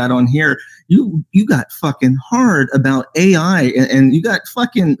stream and got on here, you got fucking hard about AI, and you got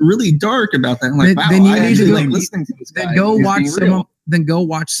fucking really dark about that. I'm like, wow, then you need to like listening to this guy. Then go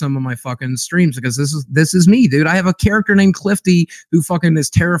watch some of my fucking streams, because this is me, dude. I have a character named Clifty who fucking is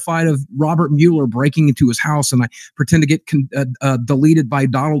terrified of Robert Mueller breaking into his house, and I pretend to get deleted by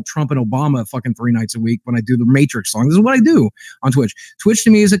Donald Trump and Obama fucking 3 nights a week when I do the Matrix song. This is what I do on Twitch. Twitch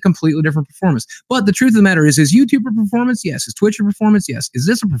to me is a completely different performance. But the truth of the matter is YouTube a performance? Yes. Is Twitch a performance? Yes. Is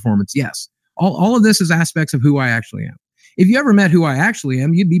this a performance? Yes. All of this is aspects of who I actually am. If you ever met who I actually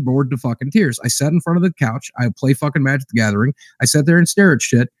am, you'd be bored to fucking tears. I sat in front of the couch. I play fucking Magic the Gathering. I sat there and stare at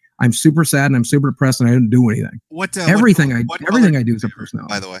shit. I'm super sad and I'm super depressed and I didn't do anything. Everything I do is a personality.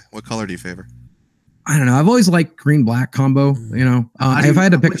 By the way, what color do you favor? I don't know. I've always liked green-black combo. You know, if I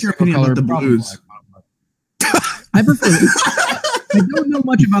had to pick a color, the blues. I prefer. I don't know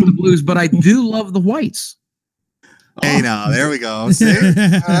much about the blues, but I do love the whites. Hey, now there we go. See, all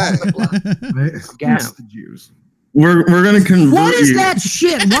right. Gas the Jews. We're gonna convert. What is that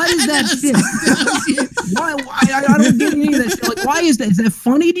shit? What is that shit? Why? I don't get any of that shit. Like, why is that? Is that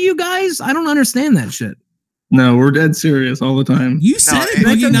funny to you guys? I don't understand that shit. No, we're dead serious all the time. You said it,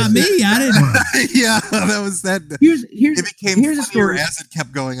 Boogie, not me. I didn't. Yeah, that was that. It became funnier a story as it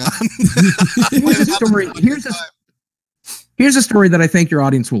kept going on. Here's a story that I think your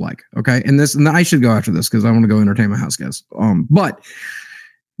audience will like. Okay, and I should go after this because I want to go entertain my house guests. But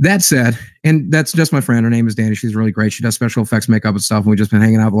that said, and that's just my friend. Her name is Danny. She's really great. She does special effects, makeup, and stuff. And we've just been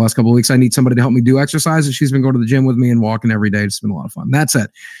hanging out the last couple of weeks. I need somebody to help me do exercise, and she's been going to the gym with me and walking every day. It's been a lot of fun. That said,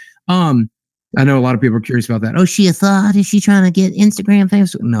 I know a lot of people are curious about that. Oh, she a thought? Is she trying to get Instagram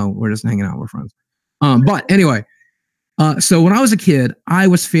famous? No, we're just hanging out. We're friends. But anyway, so when I was a kid, I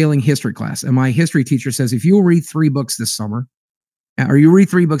was failing history class, and my history teacher says, if you'll read 3 books this summer, or you read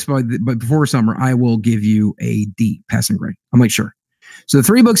 3 books but before summer, I will give you a D, passing grade. I'm like, sure. So the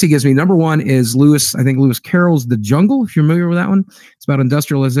 3 books he gives me, number 1 is Lewis Carroll's The Jungle, if you're familiar with that one. It's about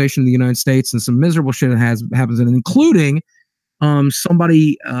industrialization in the United States and some miserable shit that happens in it, including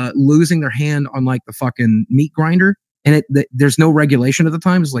somebody losing their hand on like the fucking meat grinder. And there's no regulation at the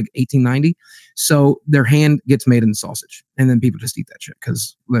time. It's like 1890. So their hand gets made in sausage. And then people just eat that shit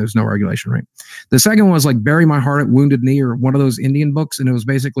because there's no regulation, right? The second one was like Bury My Heart at Wounded Knee, or one of those Indian books. And it was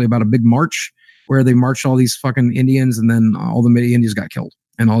basically about a big march where they marched all these fucking Indians, and then all the Indians got killed.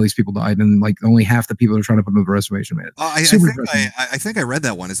 And all these people died. And like only half the people they're trying to put on the reservation made it. I think I read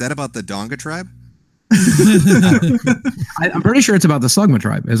that one. Is that about the Donga tribe? I'm pretty sure it's about the Sugma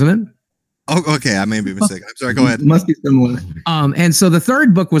tribe, isn't it? Oh, okay. I may be mistaken. I'm sorry. Go ahead. Must be similar. And so the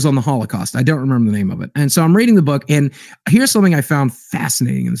third book was on the Holocaust. I don't remember the name of it. And so I'm reading the book, and here's something I found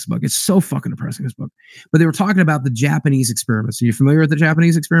fascinating in this book. It's so fucking depressing, this book. But they were talking about the Japanese experiments. Are you familiar with the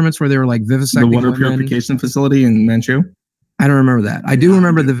Japanese experiments where they were like vivisecting the water purification facility in Manchu? I don't remember that. I do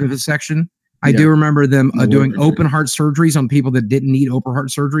remember the vivisection. I do remember them doing open heart surgeries on people that didn't need open heart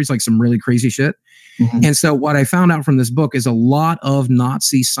surgeries, like some really crazy shit. Mm-hmm. And so what I found out from this book is a lot of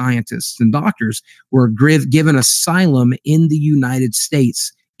Nazi scientists and doctors were given asylum in the United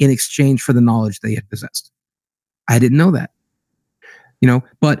States in exchange for the knowledge they had possessed. I didn't know that. You know,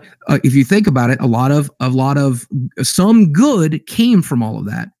 but if you think about it, a lot of some good came from all of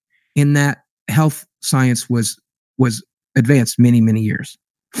that, in that health science was advanced many, many years.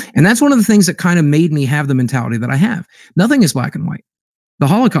 And that's one of the things that kind of made me have the mentality that I have. Nothing is black and white. The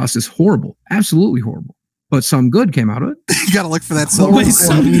Holocaust is horrible, absolutely horrible. but some good came out of it. You gotta look for that. Some good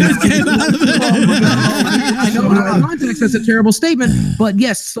came out of it. I know in context that's a terrible statement, but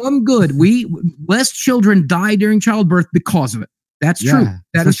yes, some good. Less children die during childbirth because of it. That's true.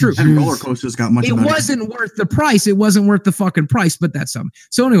 That is true. And roller coasters got much. It wasn't worth the price. It wasn't worth the fucking price, but that's something.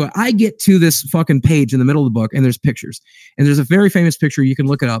 So anyway, I get to this fucking page in the middle of the book, and there's pictures, and there's a very famous picture. You can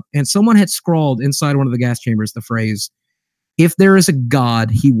look it up, and someone had scrawled inside one of the gas chambers the phrase, "If there is a God,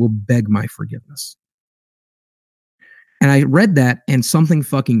 he will beg my forgiveness." And I read that, and something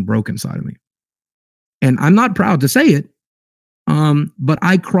fucking broke inside of me. And I'm not proud to say it, but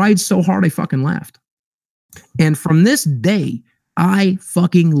I cried so hard I fucking laughed. And from this day, I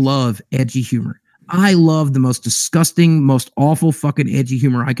fucking love edgy humor. I love the most disgusting, most awful fucking edgy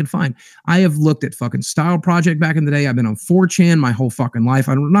humor I can find. I have looked at fucking Style Project back in the day. I've been on 4chan my whole fucking life.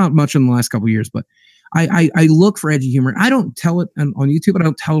 I'm not much in the last couple of years, but I look for edgy humor. I don't tell it on YouTube. I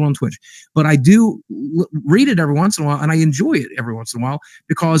don't tell it on Twitch, but I do read it every once in a while, and I enjoy it every once in a while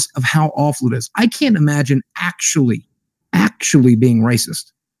because of how awful it is. I can't imagine actually being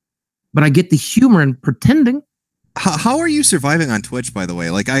racist, but I get the humor in pretending. How are you surviving on Twitch, by the way?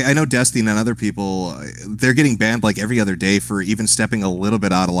 Like, I know Destiny and other people, they're getting banned like every other day for even stepping a little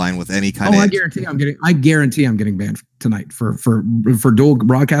bit out of line with any kind of. I guarantee I'm getting banned tonight for dual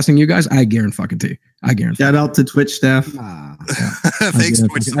broadcasting. You guys, I guarantee. Shout out to Twitch staff. Thanks,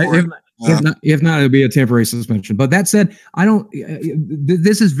 Twitch support. If not, it'll be a temporary suspension. But that said, I don't.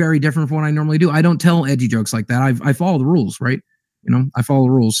 This is very different from what I normally do. I don't tell edgy jokes like that. I follow the rules, right? I follow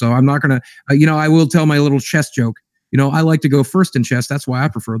the rules. So I'm not going to, I will tell my little chess joke. I like to go first in chess. That's why I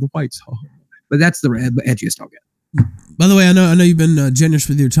prefer the whites. But that's the edgiest I'll get. By the way, I know you've been generous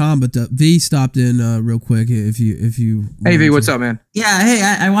with your time, but V stopped in real quick. If you. Hey V, what's up, man? Yeah, hey,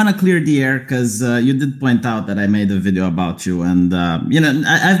 I want to clear the air because you did point out that I made a video about you, and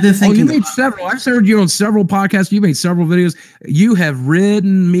I've been thinking. You made several. I've heard you on several podcasts. You made several videos. You have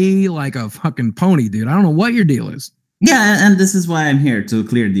ridden me like a fucking pony, dude. I don't know what your deal is. Yeah, and this is why I'm here, to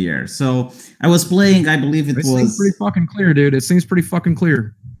clear the air. So I was playing, I believe it seems pretty fucking clear, dude. It seems pretty fucking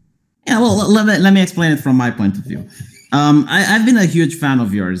clear. Yeah, well, let me explain it from my point of view. I've been a huge fan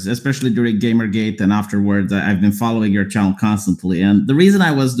of yours, especially during Gamergate and afterwards. I've been following your channel constantly. And the reason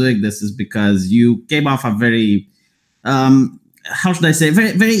I was doing this is because you came off a very, how should I say,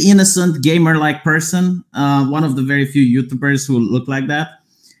 very, very innocent gamer-like person. One of the very few YouTubers who look like that.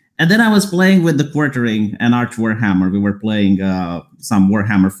 And then I was playing with the Quartering and Arch Warhammer. We were playing some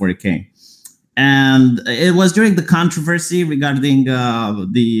Warhammer 40k. And it was during the controversy regarding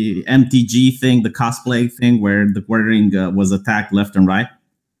the MTG thing, the cosplay thing, where the Quartering was attacked left and right.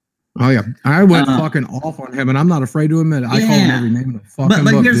 Oh, yeah. I went fucking off on him, and I'm not afraid to admit it. I called him every name in the fucking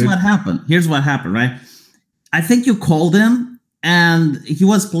book, here's dude. what happened. Here's what happened, right? I think you called him. And he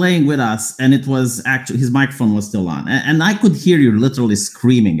was playing with us, and it was actually his microphone was still on, and I could hear you literally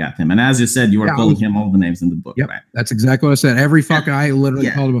screaming at him. And as you said, you were calling him all the names in the book. Yep, right? That's exactly what I said. Every fucking I literally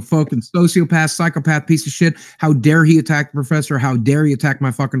called him a fucking sociopath, psychopath, piece of shit. How dare he attack the professor? How dare he attack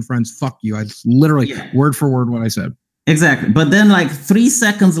my fucking friends? Fuck you! I just literally word for word what I said. Exactly. But then, like 3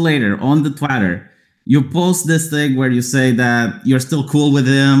 seconds later, on the Twitter, you post this thing where you say that you're still cool with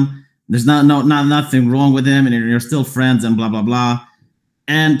him. There's nothing wrong with him, and you're still friends, and blah blah blah.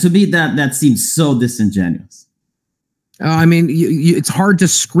 And to me, that seems so disingenuous. I mean, it's hard to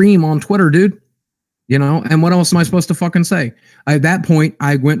scream on Twitter, dude. And what else am I supposed to fucking say? At that point,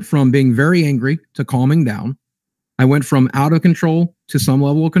 I went from being very angry to calming down. I went from out of control to some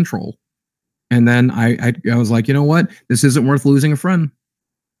level of control. And then I was like, you know what? This isn't worth losing a friend.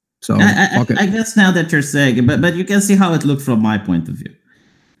 So I guess now that you're saying it, but you can see how it looked from my point of view.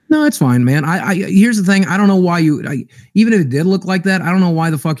 No, it's fine, man. Here's the thing. I don't know why even if it did look like that, I don't know why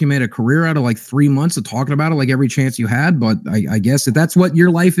the fuck you made a career out of like 3 months of talking about it like every chance you had. But I guess if that's what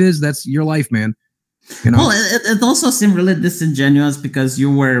your life is, that's your life, man. Well, it also seemed really disingenuous because you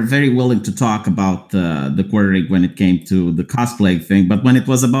were very willing to talk about the Quartering when it came to the cosplay thing. But when it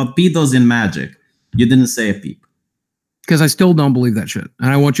was about pedos in Magic, you didn't say a peep. Because I still don't believe that shit.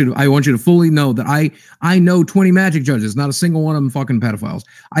 And I want you to fully know that I know 20 Magic judges, not a single one of them fucking pedophiles.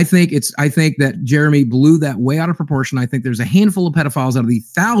 I think that Jeremy blew that way out of proportion. I think there's a handful of pedophiles out of the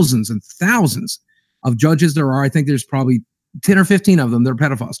thousands and thousands of judges there are. I think there's probably 10 or 15 of them, they're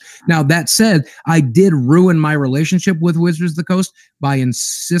pedophiles. Now, that said, I did ruin my relationship with Wizards of the Coast by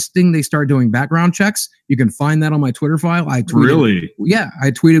insisting they start doing background checks. You can find that on my Twitter file. I tweeted, really? Yeah,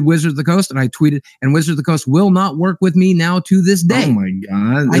 I tweeted Wizards of the Coast, and and Wizards of the Coast will not work with me now to this day. Oh my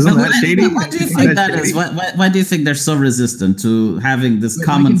God. Isn't that shady? Why do you think that is? Why do you think they're so resistant to having this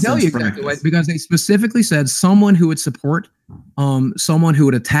common sense practice? I can tell you exactly why. Because they specifically said someone who would support, someone who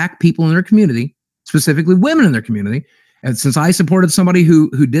would attack people in their community, specifically women in their community. And since I supported somebody who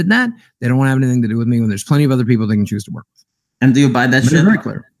did that, they don't want to have anything to do with me when there's plenty of other people they can choose to work with. And do you buy that shit? Very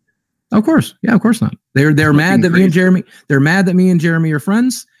clear. Of course. Yeah, of course not. They're mad that me and Jeremy, are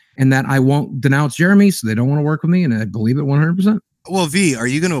friends and that I won't denounce Jeremy, so they don't want to work with me, and I believe it 100%. Well, V, are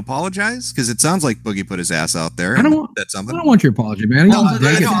you going to apologize? Because it sounds like Boogie put his ass out there. I don't want your apology, man. I want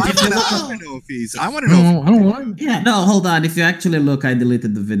to know if he's. I want to know. I don't want. Yeah, no, hold on. If you actually look, I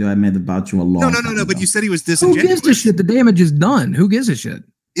deleted the video I made about you a long time ago. But you said he was disingenuous. Who gives a shit? The damage is done. Who gives a shit?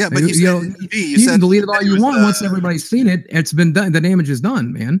 Yeah, but you said, can delete it all you want. Once everybody's seen it, it's been done. The damage is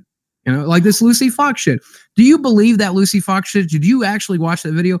done, man. You know, like this Lucy Fox shit. Do you believe that Lucy Fox shit? Did you actually watch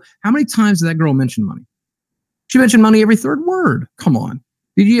that video? How many times did that girl mention money? She mentioned money every third word. Come on.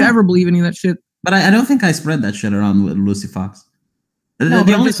 Did you ever believe any of that shit? But I don't think I spread that shit around with Lucy Fox. No,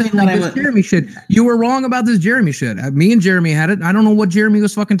 the only thing like this Jeremy shit. You were wrong about this Jeremy shit. Me and Jeremy had it. I don't know what Jeremy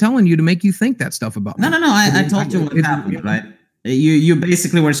was fucking telling you to make you think that stuff about me. No. I told you what happened, right? You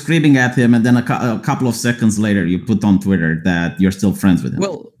basically were screaming at him, and then a couple of seconds later, you put on Twitter that you're still friends with him.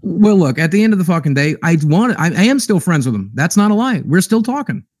 Well, look. At the end of the fucking day, I am still friends with him. That's not a lie. We're still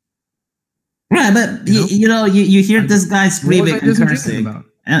talking. Right, but you hear this guy screaming and cursing,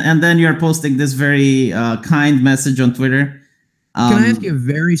 and then you're posting this very kind message on Twitter. Can I ask you a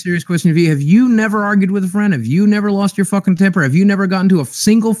very serious question, V? Have you never argued with a friend? Have you never lost your fucking temper? Have you never gotten into a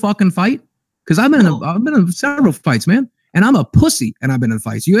single fucking fight? Because I've been in several fights, man, and I'm a pussy, and I've been in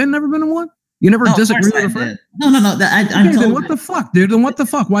fights. You ain't never been in one? You never disagree with a friend? No. Then what the fuck, dude? Then what the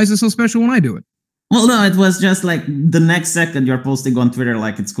fuck? Why is it so special when I do it? Well, no, it was just like the next second you're posting on Twitter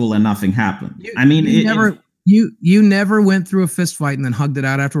like it's cool and nothing happened. You never went through a fist fight and then hugged it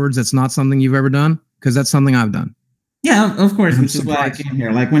out afterwards. That's not something you've ever done, because that's something I've done. Yeah, of course, which is why I came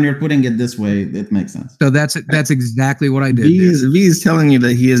here. Like when you're putting it this way, it makes sense. So that's exactly what I did. V is telling you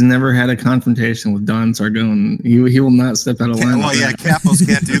that he has never had a confrontation with Don Sargon. He will not step out of line. Well, yeah, Capos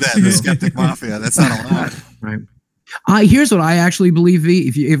can't do that. The Skeptic Mafia. That's not allowed. Right. Here's what I actually believe, V.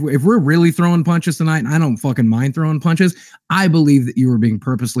 If we're really throwing punches tonight, and I don't fucking mind throwing punches, I believe that you were being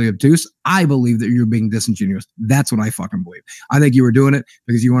purposely obtuse. I believe that you're being disingenuous. That's what I fucking believe. I think you were doing it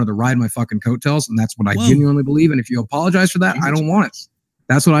because you wanted to ride my fucking coattails, and that's what I genuinely believe. And if you apologize for that, I don't want it.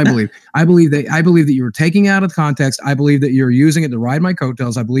 That's what I believe. I believe that you were taking it out of context. I believe that you're using it to ride my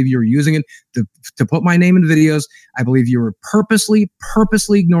coattails. I believe you're using it to put my name in videos. I believe you were purposely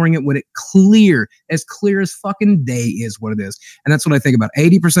ignoring it when it clear as fucking day is what it is. And that's what I think about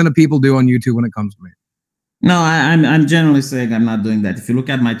 80% of people do on YouTube when it comes to me. No, I'm generally saying I'm not doing that. If you look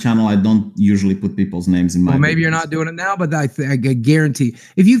at my channel, I don't usually put people's names in my. Well, maybe videos. You're not doing it now, but I guarantee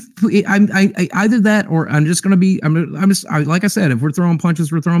if you, I either that or I'm just gonna be. Like I said, if we're throwing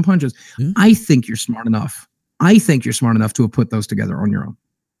punches, we're throwing punches. Yeah. I think you're smart enough. To have put those together on your own,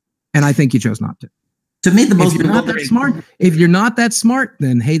 and I think you chose not to. To me, the most. If you're not that smart,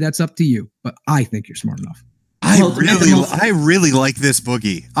 then hey, that's up to you. But I think you're smart enough. I really like this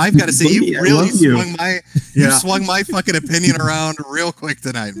Boogie. I've got to say, you really swung my fucking opinion around real quick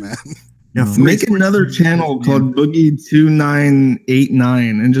tonight, man. Yeah, make another channel called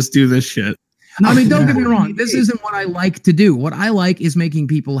Boogie2989 and just do this shit. I mean, don't get me wrong. This isn't what I like to do. What I like is making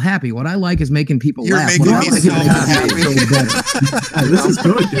people happy. What I like is making people laugh. You're making me so happy. This is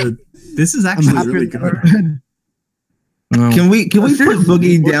good, dude. This is actually really good. Can we put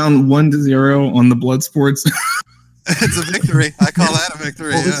Boogie down 1-0 on the blood sports? It's a victory. I call that a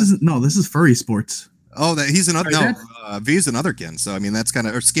victory. Well, this is furry sports. Oh, he's another. V's an otherkin. So I mean, that's kind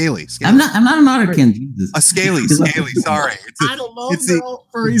of or scaly. I'm not an otherkin. Jesus. A scaly. Sorry, I don't know. They're all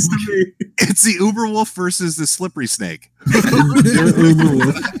furries to me. It's the Uberwolf versus the slippery snake.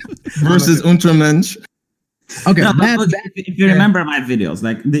 Uberwolf versus Untermensch. Okay, no, if you remember my videos,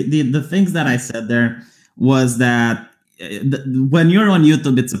 like the things that I said there was that. When you're on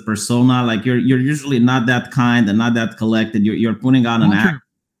YouTube, it's a persona. Like you're usually not that kind and not that collected. You're putting on an act.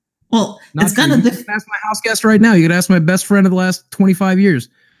 Well, it's kind of different. Ask my house guest right now. You could ask my best friend of the last 25 years.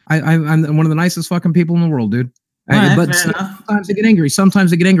 I'm one of the nicest fucking people in the world, dude. Right, but sometimes I get angry.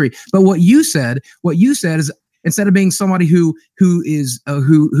 But what you said is instead of being somebody who's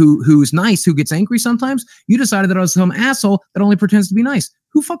nice, who gets angry sometimes, you decided that I was some asshole that only pretends to be nice.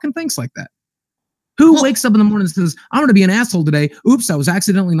 Who fucking thinks like that? Who wakes up in the morning and says, I'm going to be an asshole today. Oops, I was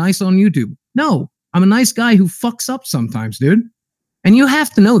accidentally nice on YouTube. No, I'm a nice guy who fucks up sometimes, dude. And you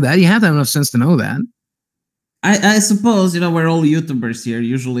have to know that. You have to have enough sense to know that. I suppose, we're all YouTubers here.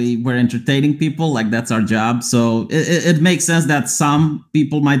 Usually we're entertaining people, like that's our job. So it makes sense that some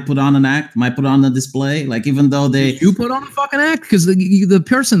people might put on an act, might put on a display, like even though You put on a fucking act? Because the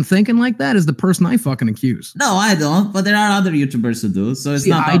person thinking like that is the person I fucking accuse. No, I don't, but there are other YouTubers who do, so it's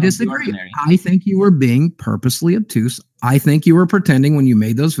not. I disagree. I think you were being purposely obtuse. I think you were pretending when you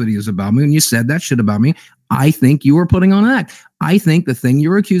made those videos about me, when you said that shit about me. I think you were putting on an act. I think the thing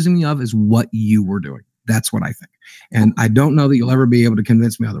you're accusing me of is what you were doing. That's what I think. And I don't know that you'll ever be able to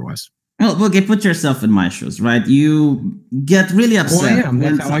convince me otherwise. Well, Boogie, put yourself in my shoes, right? You get really upset. Well,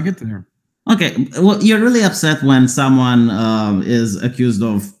 that's how I get there. Okay, well, you're really upset when someone is accused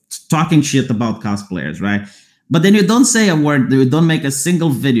of talking shit about cosplayers, right? But then you don't say a word, you don't make a single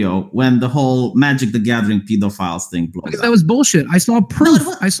video when the whole Magic the Gathering pedophiles thing blows Because up. that was bullshit. I saw proof.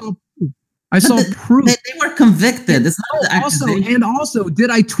 I saw proof. They were convicted. It's not the accusation. And also, did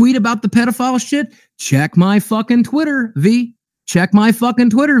I tweet about the pedophile shit? Check my fucking Twitter, V. Check my fucking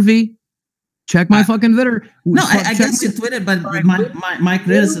Twitter, V. Check my fucking Twitter. No, I guess you tweeted, but my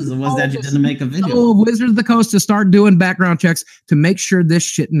criticism was that you didn't make a video. Oh, Wizards of the Coast to start doing background checks to make sure this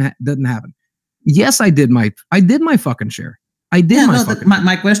shit doesn't happen. Yes, I did my fucking share. I did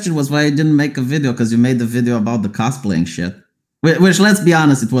my question was why you didn't make a video, because you made the video about the cosplaying shit. Which, let's be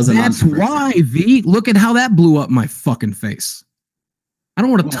honest, it wasn't. That's why, V. Look at how that blew up my fucking face. I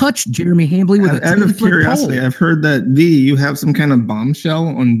don't want to touch Jeremy Hambley with a 10-foot pole. Out of curiosity, I've heard that, V, you have some kind of bombshell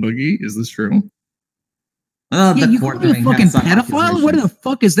on Boogie. Is this true? You called me a fucking pedophile? What the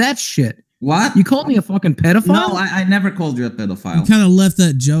fuck is that shit? What? You called me a fucking pedophile? No, I never called you a pedophile. You kind of left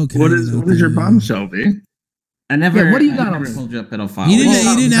that joke. What is your bombshell, V? I never. Yeah, what do you got on called you a pedophile? He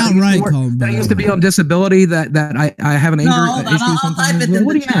didn't outright call him. That I used to be on disability. That I have an anger issue. I'll type it in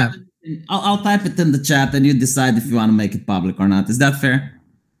what the do you chat. have? I'll type it in the chat, and you decide if you want to make it public or not. Is that fair?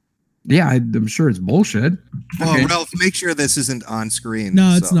 Yeah, I'm sure it's bullshit. Well, okay. Ralph, make sure this isn't on screen.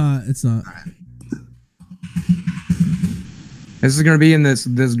 No, it's not. It's not. This is going to be in this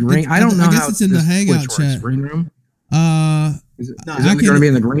green. I don't know. I guess it's in the Hangout chat. Green room. Is it going to be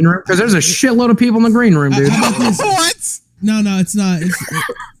in the green room? Because there's a shitload of people in the green room, dude. What? No, it's not.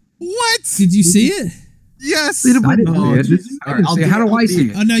 What? Did you see it? Yes. I didn't see it. How do I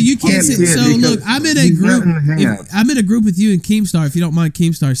see it? Oh no, you can't see it. So look, I'm in a group. I'm in a group with you and Keemstar. If you don't mind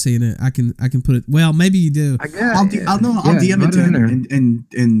Keemstar seeing it, I can put it. Well, maybe you do. I guess. I'll DM it to him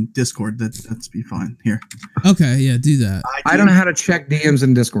in Discord. That's be fine. Here. Okay, yeah, do that. I don't know how to check DMs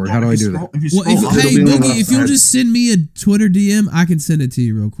in Discord. How do I do that? Hey Boogie, if you'll just send me a Twitter DM, I can send it to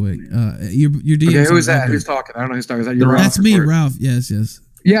you real quick. Your DM. Okay, who is that? Who's talking? I don't know who's talking. Is that your That's me, Ralph. Yes.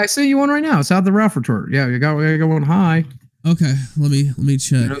 Yeah, I see you one right now. It's out the Ralph retort. Yeah, you got one. Hi. Okay, let me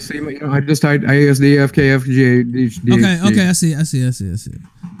check. I just typed ISDFKFG. Okay, I see.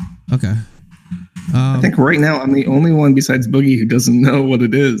 Okay. I think right now I'm the only one besides Boogie who doesn't know what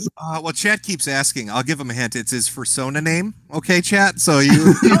it is. Well, chat keeps asking. I'll give him a hint. It's his persona name. Okay, chat. So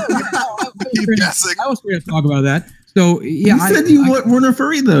you keep guessing. I was going to talk about that. So yeah, you said you weren't a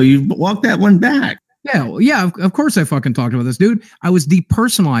furry though. You walked that one back. Yeah, of course I fucking talked about this, dude. I was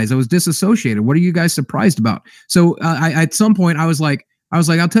depersonalized. I was disassociated. What are you guys surprised about? So I at some point I was like, I'll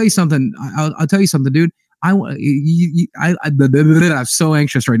tell you something. I'll tell you something, dude. I'm so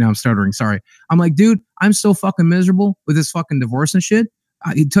anxious right now. I'm stuttering. Sorry. I'm like, dude, I'm so fucking miserable with this fucking divorce and shit.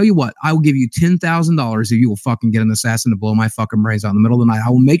 I tell you what, I will give you $10,000 if you will fucking get an assassin to blow my fucking brains out in the middle of the night.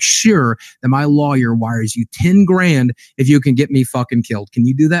 I will make sure that my lawyer wires you 10 grand if you can get me fucking killed. Can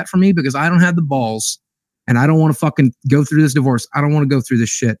you do that for me? Because I don't have the balls and I don't want to fucking go through this divorce. I don't want to go through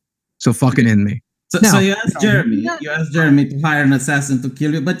this shit. So fucking end me. So you asked Jeremy. You asked Jeremy to hire an assassin to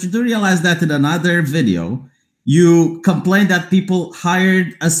kill you, but you do realize that in another video, you complained that people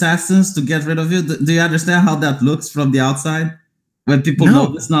hired assassins to get rid of you. Do you understand how that looks from the outside? When people know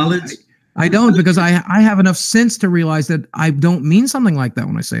this knowledge? I don't, because I have enough sense to realize that I don't mean something like that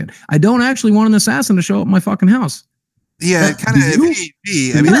when I say it. I don't actually want an assassin to show up at my fucking house. Yeah, kind of. I mean,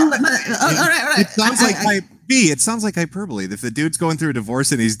 it sounds like it sounds like hyperbole. If the dude's going through a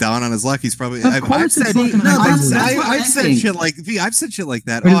divorce and he's down on his luck, he's probably. I've said shit like I've said shit like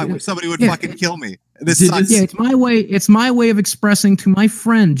that. Oh, I wish somebody would fucking kill me. This sucks. Yeah, it's my way. It's my way of expressing to my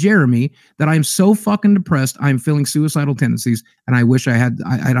friend Jeremy that I'm so fucking depressed. I'm feeling suicidal tendencies, and I wish I had.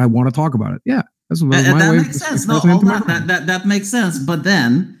 I want to talk about it. Yeah, that's my way. Makes sense. No, hold on. That makes sense. But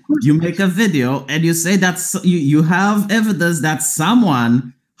then you make a video and you say that you have evidence that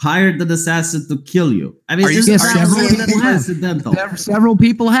someone hired the assassin to kill you. I mean, several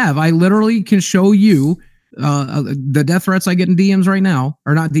people have. I literally can show you the death threats I get in DMs right now,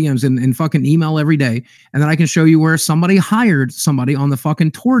 or not DMs, in fucking email every day. And then I can show you where somebody hired somebody on the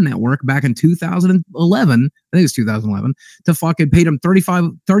fucking Tor network back in 2011. I think it's 2011 to fucking paid him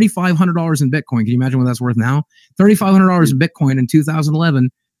 $3,500 in Bitcoin. Can you imagine what that's worth now? $3,500 in Bitcoin in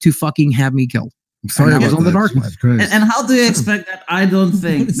 2011 to fucking have me killed. Sorry, I was on the dark web. And how do you expect that? I don't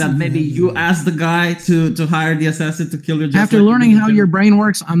think that maybe you asked the guy to hire the assassin to kill you. Just after learning how your brain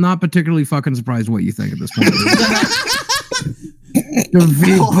works, I'm not particularly fucking surprised what you think at this point.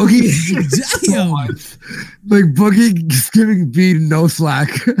 Boogie, like Boogie just giving B no slack.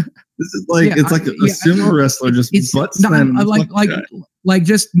 This is like it's like a sumo wrestler just butt slamming. Like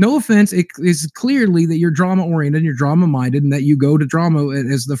just no offense, it is clearly that you're drama oriented, you're drama minded, and that you go to drama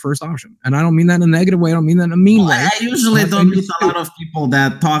as the first option. And I don't mean that in a negative way. I don't mean that in a mean way. I usually don't meet a lot of people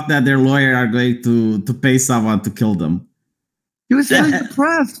that talk that their lawyer are going to pay someone to kill them. You were really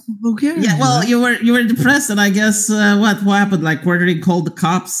depressed. Okay. Yeah, well, you were depressed, and I guess what happened? Like, where did he call the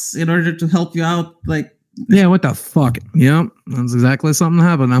cops in order to help you out? Like, yeah, what the fuck? Yeah, that's exactly something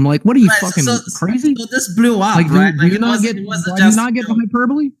happened. I'm like, what are you fucking crazy? So this blew up, like, right? Do you not get the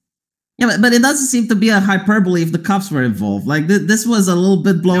hyperbole? Yeah, but it doesn't seem to be a hyperbole if the cops were involved. Like this was a little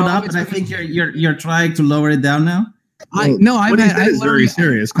bit blown up, and I think you're trying to lower it down now. I've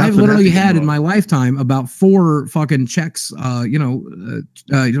literally had in my lifetime about 4 fucking checks. For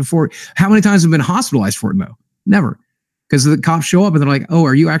how many times have been hospitalized for it? No, never. Because the cops show up and they're like, "Oh,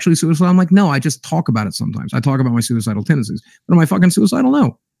 are you actually suicidal?" I'm like, "No, I just talk about it sometimes. I talk about my suicidal tendencies, but am I fucking suicidal?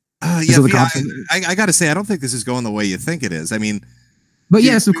 No." I got to say, I don't think this is going the way you think it is. I mean, but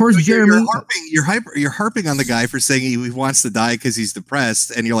yes, of course, Jeremy, you're harping on the guy for saying he wants to die because he's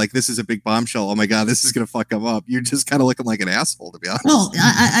depressed, and you're like, "This is a big bombshell. Oh my god, this is gonna fuck him up." You're just kind of looking like an asshole, to be honest. Well,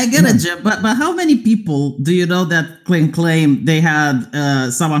 I get it, Jim, but how many people do you know that claim they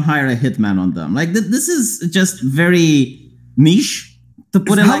had someone hire a hitman on them? Like this is just very niche to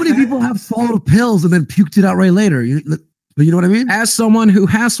put it. How many people have swallowed pills and then puked it out right later? You know what I mean? As someone who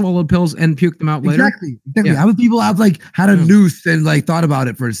has swallowed pills and puked them out later. Exactly. Yeah. How many people have had a noose and thought about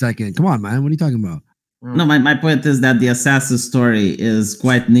it for a second? Come on, man. What are you talking about? No, my point is that the assassin story is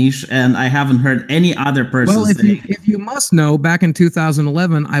quite niche, and I haven't heard any other person. Well, if you must know, back in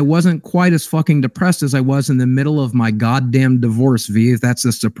 2011, I wasn't quite as fucking depressed as I was in the middle of my goddamn divorce, V, if that's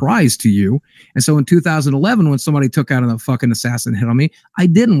a surprise to you. And so in 2011, when somebody took out a fucking assassin hit on me, I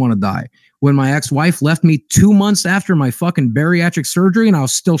didn't want to die. When my ex-wife left me 2 months after my fucking bariatric surgery and I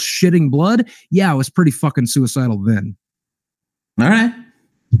was still shitting blood, yeah, I was pretty fucking suicidal then. All right.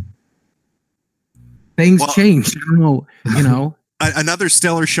 Things change. I don't know, Another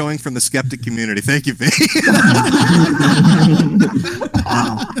stellar showing from the skeptic community. Thank you, V.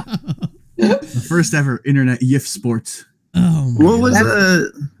 Wow. The first ever internet YIF sports. Oh, what was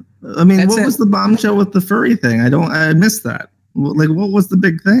what was the bombshell with the furry thing? I missed that. Like, what was the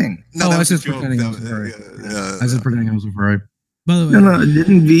big thing? No, I was just pretending I was a furry. I was just pretending I was a furry. By the way, no,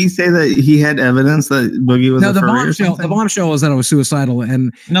 didn't V say that he had evidence that Boogie was a furry? No, the bombshell was that I was suicidal,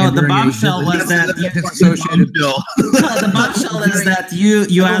 and the bombshell was that the bombshell is that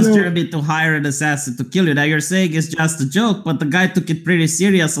you asked Jeremy to hire an assassin to kill you. Now you're saying it's just a joke, but the guy took it pretty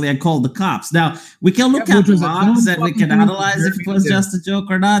seriously and called the cops. Now we can look at logs and we can analyze if it was just a joke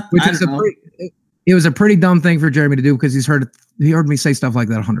or not. It was a pretty dumb thing for Jeremy to do because he heard me say stuff like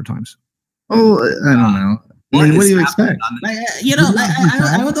that 100 times. Oh, I don't know. What do you expect?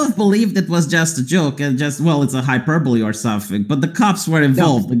 I would have believed it was just a joke and it's a hyperbole or something. But the cops were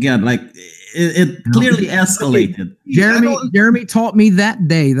involved again. Like it clearly escalated. Jeremy taught me that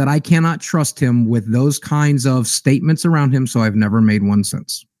day that I cannot trust him with those kinds of statements around him. So I've never made one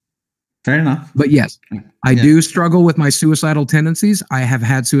since. Fair enough. But yes, I do struggle with my suicidal tendencies. I have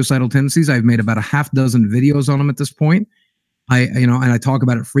had suicidal tendencies. I've made about a half dozen videos on them at this point. And I talk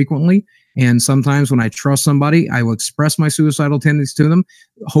about it frequently. And sometimes when I trust somebody, I will express my suicidal tendencies to them,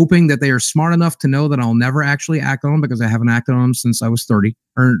 hoping that they are smart enough to know that I'll never actually act on them because I haven't acted on them since I was 30,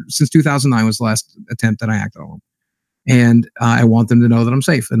 or since 2009 was the last attempt that I acted on them. And I want them to know that I'm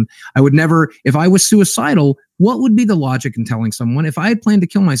safe. And I would never, if I was suicidal, what would be the logic in telling someone? If I had planned to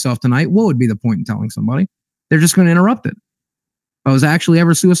kill myself tonight, what would be the point in telling somebody? They're just going to interrupt it. If I was actually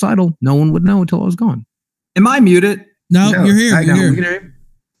ever suicidal, no one would know until I was gone. Am I muted? No, you're here. You're here.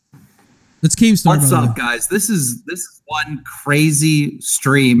 Let's Keemstar. What's up, guys? This is one crazy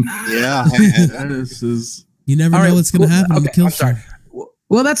stream. Yeah, this is. You never know what's going to happen in the kill stream.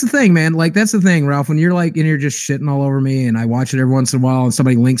 Well, that's the thing, man. Like, that's the thing, Ralph. When you're and you're just shitting all over me, and I watch it every once in a while, and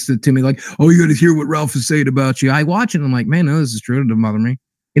somebody links it to me, like, "Oh, you got to hear what Ralph is saying about you." I watch it, and I'm like, man, no, this is true. It doesn't bother me.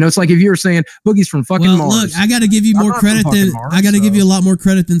 You know, it's like if you were saying Boogie's from fucking Mars. Look, I got to give you more credit than give you a lot more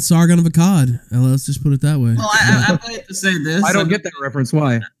credit than Sargon of Akkad. Let's just put it that way. Well, I'm going to say this. I don't get that reference.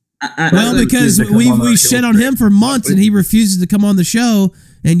 Why? Well, because we shit on him for months and he refuses to come on the show,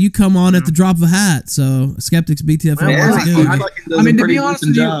 and you come on at the drop of a hat. So Skeptics BTF. I mean, to be honest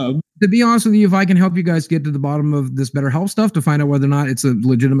with you, if I can help you guys get to the bottom of this BetterHelp stuff to find out whether or not it's a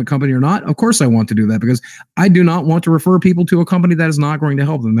legitimate company or not, of course I want to do that, because I do not want to refer people to a company that is not going to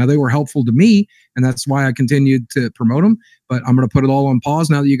help them. Now, they were helpful to me, and that's why I continued to promote them, but I'm going to put it all on pause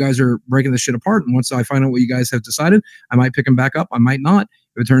now that you guys are breaking this shit apart. And once I find out what you guys have decided, I might pick them back up. I might not.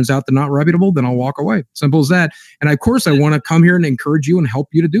 If it turns out they're not reputable, then I'll walk away. Simple as that. And of course, I want to come here and encourage you and help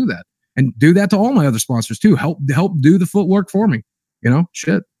you to do that, and do that to all my other sponsors too. Help do the footwork for me. You know,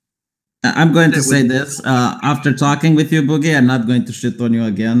 shit. I'm going to say this. After talking with you, Boogie, I'm not going to shit on you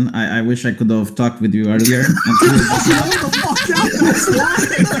again. I wish I could have talked with you earlier.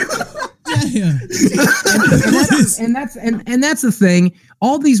 And that's the thing.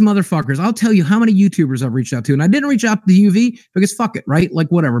 All these motherfuckers, I'll tell you how many YouTubers I've reached out to, and I didn't reach out to UV because fuck it, right? Like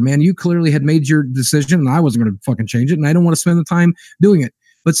whatever, man. You clearly had made your decision, and I wasn't going to fucking change it, and I don't want to spend the time doing it.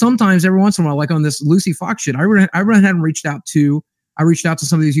 But sometimes, every once in a while, like on this Lucy Fox shit, I hadn't reached out to. I reached out to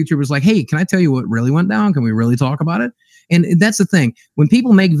some of these YouTubers like, hey, can I tell you what really went down? Can we really talk about it? And that's the thing. When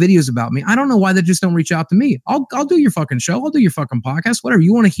people make videos about me, I don't know why they just don't reach out to me. I'll do your fucking show. I'll do your fucking podcast. Whatever.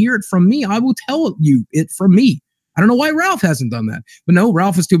 You want to hear it from me, I will tell you it from me. I don't know why Ralph hasn't done that. But no,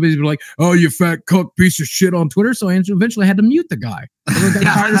 Ralph is too busy to be like, oh, you fat cuck piece of shit on Twitter. So I eventually had to mute the guy.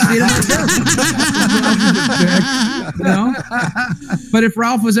 You know? But if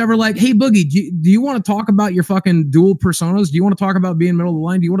Ralph was ever like, hey, Boogie, do you want to talk about your fucking dual personas? Do you want to talk about being middle of the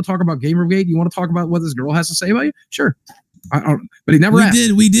line? Do you want to talk about Gamergate? Do you want to talk about what this girl has to say about you? Sure. But he never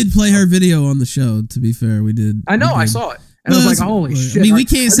asked. We did play her video on the show, to be fair. We did. I know, I saw it. And I was like, holy shit. I mean, we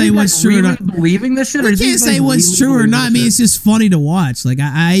can't say what's true or not. Believing this shit? We can't say what's true or not. I mean, it's just funny to watch. Like,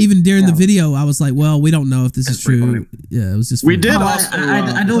 I even during the video, I was like, well, we don't know if this is true. Yeah, it was just funny. We did also.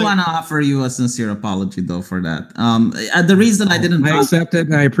 I do want to offer you a sincere apology, though, for that. The reason I didn't. I accept it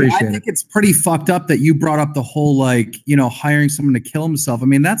and I appreciate it. I think it's pretty fucked up that you brought up the whole, like, you know, hiring someone to kill himself. I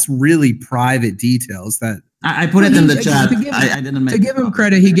mean, that's really private details that. I put it in the chat. I didn't make. To give him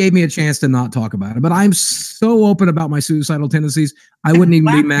credit, he gave me a chance to not talk about it. But I'm so open about my suicidal tendencies. I wouldn't even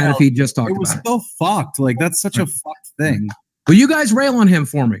be mad if he just talked about it. It was so fucked. Like, that's such a fucked thing. Well, you guys rail on him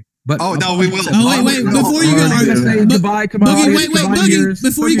for me. But no, we will. Oh wait, before you go, goodbye, Boogie, wait, Boogie,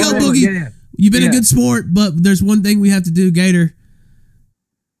 before you go, Boogie, you've been a good sport, but there's one thing we have to do, Gator.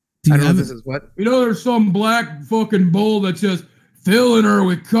 I don't know if this is what. You know, there's some black fucking bull that's just filling her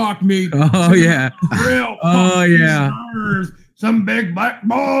with cock meat. Oh yeah. Real. Oh yeah. Some big black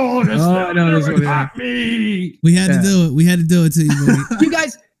bull just filling her with cock meat. We had to do it. We had to do it to you.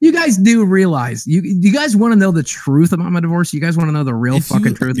 You guys do realize you guys want to know the truth about my divorce? You guys want to know the real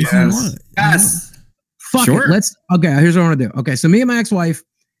fucking truth? Yes. Fuck it. Here's what I want to do. Okay, so me and my ex-wife,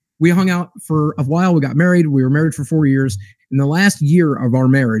 we hung out for a while. We got married. We were married for 4 years. In the last year of our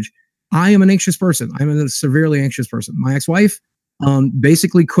marriage, I am an anxious person. I'm a severely anxious person. My ex-wife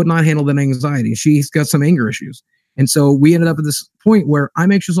basically could not handle that anxiety. She's got some anger issues. And so we ended up at this point where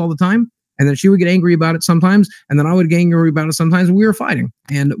I'm anxious all the time. And then she would get angry about it sometimes. And then I would get angry about it sometimes. And we were fighting.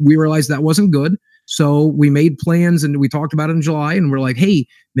 And we realized that wasn't good. So we made plans and we talked about it in July. And we're like, hey,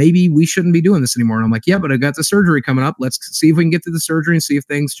 maybe we shouldn't be doing this anymore. And I'm like, yeah, but I got the surgery coming up. Let's see if we can get through the surgery and see if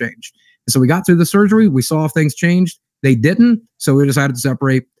things change. And so we got through the surgery. We saw if things changed. They didn't. So we decided to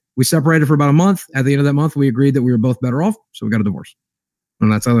separate. We separated for about a month. At the end of that month, we agreed that we were both better off. So we got a divorce.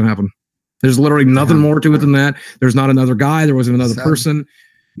 And that's how that happened. There's literally nothing more to it than that. There's not another guy. There wasn't another person.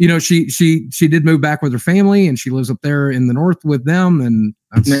 You know, she did move back with her family, and she lives up there in the north with them. And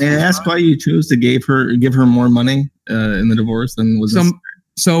may I ask why you chose to give her more money in the divorce than was this?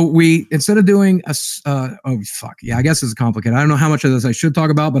 So we, instead of doing a, I guess it's complicated. I don't know how much of this I should talk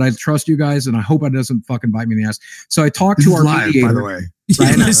about, but I trust you guys, and I hope it doesn't fucking bite me in the ass. So I talked to our mediator. By the way. I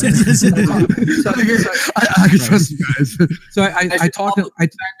can trust you guys. So I talked to.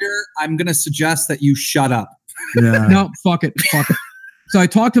 I'm going to suggest that you shut up. Yeah. No, fuck it. So I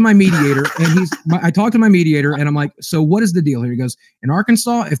talked to my mediator, and and I'm like, so what is the deal here? He goes, in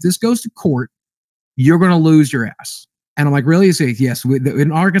Arkansas, if this goes to court, you're going to lose your ass. And I'm like, really? He says, yes.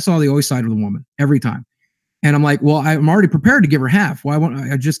 In Arkansas, they always side with the woman every time. And I'm like, well, I'm already prepared to give her half. Why won't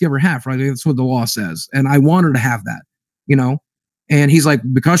I just give her half? Right? That's what the law says. And I want her to have that, you know? And he's like,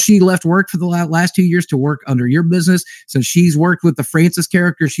 because she left work for the last 2 years to work under your business, since she's worked with the Francis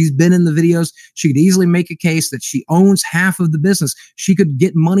character, she's been in the videos, she could easily make a case that she owns half of the business. She could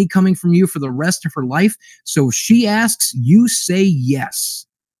get money coming from you for the rest of her life. So if she asks, you say yes.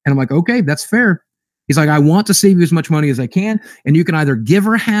 And I'm like, okay, that's fair. He's like, I want to save you as much money as I can. And you can either give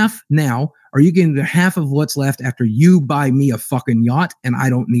her half now, or you can give half of what's left after you buy me a fucking yacht, and I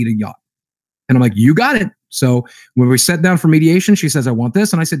don't need a yacht. And I'm like, you got it. So when we sat down for mediation, she says, I want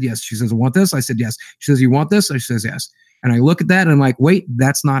this. And I said, yes. She says, I want this. I said, yes. She says, you want this? I says, yes. And I look at that and I'm like, wait,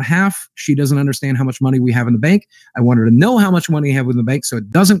 that's not half. She doesn't understand how much money we have in the bank. I want her to know how much money we have in the bank so it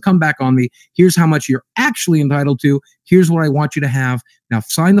doesn't come back on me. Here's how much you're actually entitled to. Here's what I want you to have. Now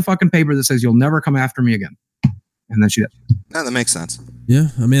sign the fucking paper that says you'll never come after me again. And then she does. Yeah, that makes sense. Yeah,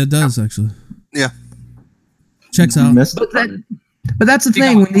 I mean, it does actually. Yeah. Checks out. But that's the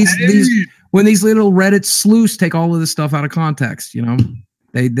thing when these little Reddit sleuths take all of this stuff out of context, you know,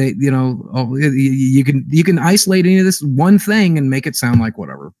 they you know, you can isolate any of this one thing and make it sound like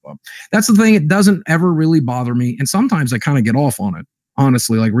whatever. That's the thing. It doesn't ever really bother me, and sometimes I kind of get off on it.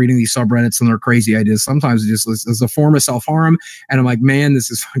 Honestly, like reading these subreddits and their crazy ideas. Sometimes it just is a form of self-harm, and I'm like, man, this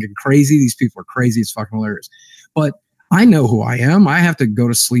is fucking crazy. These people are crazy. It's fucking hilarious. But I know who I am. I have to go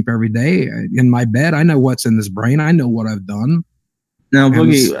to sleep every day in my bed. I know what's in this brain. I know what I've done. Now,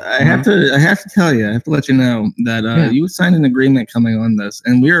 Boogie, I have to tell you, I have to let you know that you signed an agreement coming on this,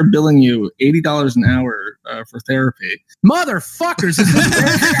 and we are billing you $80 an hour for therapy. Motherfuckers!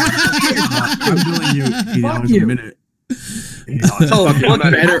 I'm billing you $80 a minute.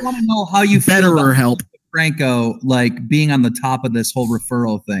 I want to know how you feel about help Franco, like being on the top of this whole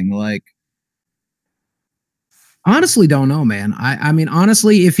referral thing. Like, honestly, don't know, man. I mean,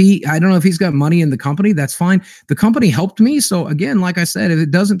 honestly, I don't know if he's got money in the company, that's fine. The company helped me. So again, like I said, if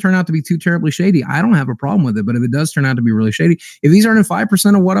it doesn't turn out to be too terribly shady, I don't have a problem with it. But if it does turn out to be really shady, if he's earning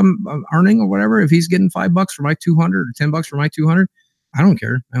 5% of what I'm earning or whatever, if he's getting $5 for my 200 or $10 for my 200, I don't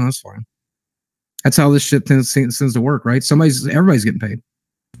care. No, that's fine. That's how this shit tends to work, right? Everybody's getting paid.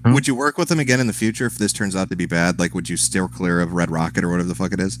 Huh? Would you work with him again in the future if this turns out to be bad? Like, would you steer clear of Red Rocket or whatever the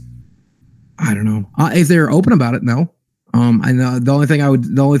fuck it is? I don't know. If they're open about it, no. I know the only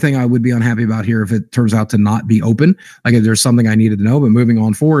thing I would be unhappy about here if it turns out to not be open, like if there's something I needed to know. But moving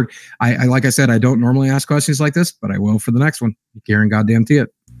on forward, I like I said, I don't normally ask questions like this, but I will for the next one. Guarantee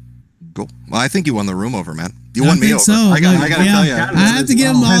it. Cool. Well, I think you won the room over, man. You won me over. So. I gotta tell you, I have to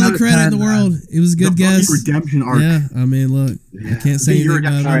give him all the credit in the world. It was a good guess. Redemption arc. Yeah, I mean, look, I can't say your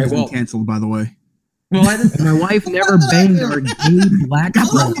anything redemption about arc is canceled, by the way. Well, my wife never banged our gay black friend.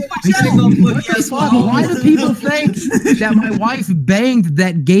 Why do people think that my wife banged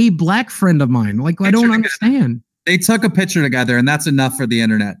that gay black friend of mine? Like, I don't understand. They took a picture together, and that's enough for the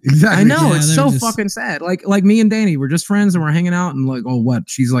internet. Exactly. I know, it's so fucking sad. Like me and Danny, we're just friends, and we're hanging out, and like, oh, what?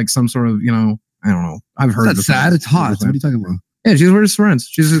 She's like some sort of, you know, I don't know. I've heard. That's sad. It's hot. What are you talking about? Yeah, we're just friends.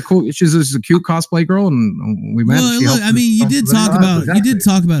 She's a cute cosplay girl, and we met. Well, look, I mean, you did talk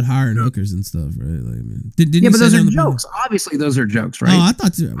about hiring hookers and stuff, right? Like, I mean, didn't but those are jokes. Obviously, those are jokes, right? Oh, I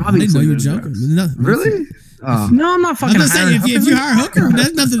didn't know you were joking. Really? No, I'm not fucking. I'm just saying, if you hire a hooker,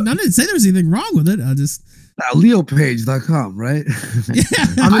 there's nothing. I didn't say there was anything wrong with it. I just. LeoPage.com, right? Yeah.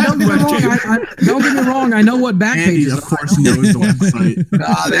 I mean, don't get me wrong. I know what Backpages. Of course, knows the website.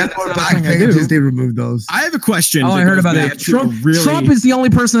 That's what Backpages. They removed those. I have a question. Oh, I heard about that. Trump is the only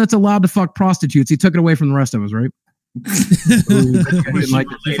person that's allowed to fuck prostitutes. He took it away from the rest of us, right? That's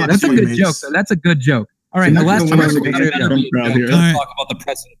a good joke. That's a good joke. All right, the last time talk about the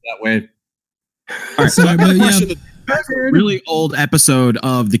president that way. All right, so I have a question. Really old episode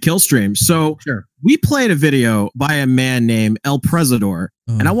of the Kill Stream. So we played a video by a man named El Presidor,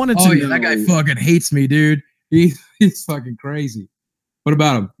 and I wanted to know, that guy fucking hates me, dude. He's fucking crazy. What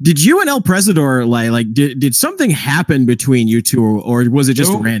about him? Did you and El Presidor did something happen between you two, or was it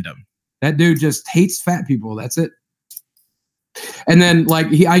just random? That dude just hates fat people. That's it. And then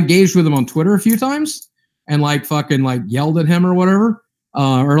I engaged with him on Twitter a few times, and fucking yelled at him or whatever,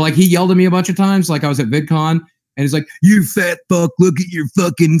 or he yelled at me a bunch of times. Like I was at VidCon. And he's like, you fat fuck, look at your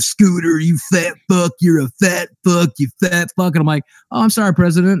fucking scooter, you fat fuck, you're a fat fuck, you fat fuck. And I'm like, oh, I'm sorry,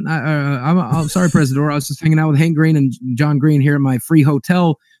 President. I'm sorry, President. I was just hanging out with Hank Green and John Green here at my free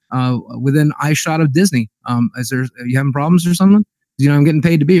hotel within eyeshot of Disney. Are you having problems or something? You know, I'm getting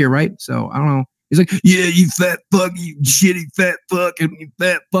paid to be here, right? So I don't know. He's like, yeah, you fat fuck, you shitty fat fuck, and you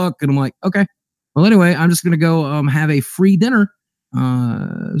fat fuck. And I'm like, okay. Well, anyway, I'm just going to go have a free dinner.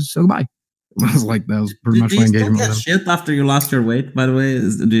 So goodbye. I was like, that was pretty much my engagement with him. Shit after you lost your weight, by the way?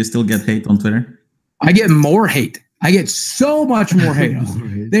 Do you still get hate on Twitter? I get more hate. I get so much more hate.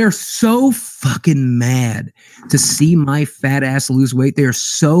 They're so fucking mad to see my fat ass lose weight. They're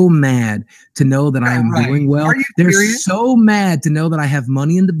so mad to know that I am doing well. They're so mad to know that I have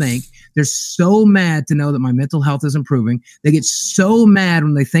money in the bank. They're so mad to know that my mental health is improving. They get so mad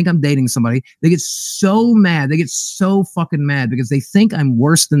when they think I'm dating somebody. They get so mad. They get so fucking mad because they think I'm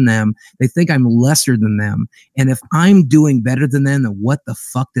worse than them. They think I'm lesser than them. And if I'm doing better than them, then what the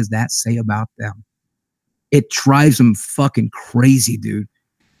fuck does that say about them? It drives them fucking crazy, dude.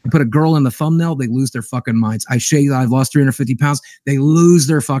 I put a girl in the thumbnail, they lose their fucking minds. I show you that I've lost 350 pounds, they lose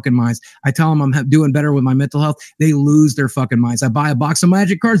their fucking minds. I tell them I'm doing better with my mental health, they lose their fucking minds. I buy a box of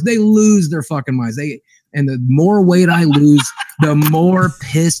magic cards, they lose their fucking minds. And the more weight I lose, the more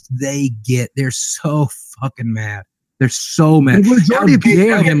pissed they get. They're so fucking mad. They're so mad. How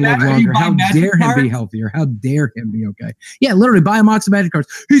dare him live longer? How dare him be healthier? How dare him be okay? Yeah, literally buy a box of magic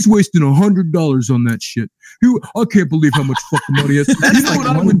cards. He's wasting $100 on that shit. I can't believe how much fucking money he has. That's like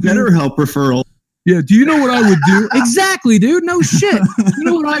one BetterHelp referral. Yeah, do you know what I would do? Exactly, dude. No shit. You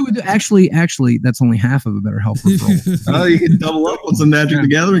know what I would do? Actually, that's only half of a BetterHelp referral. Oh, you can double up on some Magic the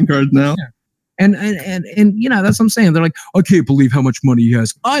Gathering cards now. Yeah. And you know, that's what I'm saying. They're like, I can't believe how much money he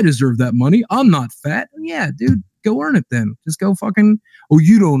has. I deserve that money. I'm not fat. Yeah, dude. Go earn it then. Just go fucking,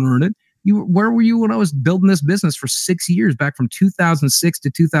 you don't earn it. Where were you when I was building this business for 6 years, back from 2006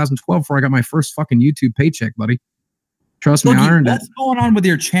 to 2012 before I got my first fucking YouTube paycheck, buddy? Trust me, I earned it. What's going on with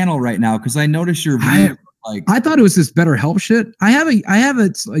your channel right now? Because I noticed your video, I thought it was this BetterHelp shit. I have a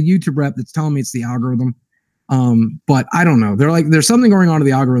YouTube rep that's telling me it's the algorithm. But I don't know. They're like, there's something going on to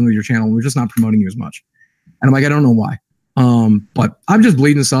the algorithm with your channel. We're just not promoting you as much. And I'm like, I don't know why. But I'm just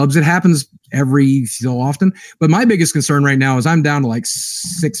bleeding subs. It happens every so often. But my biggest concern right now is I'm down to like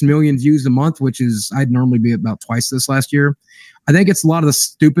 6 million views a month, which is, I'd normally be about twice this last year. I think it's a lot of the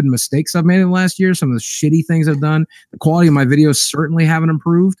stupid mistakes I've made in the last year, some of the shitty things I've done. The quality of my videos certainly haven't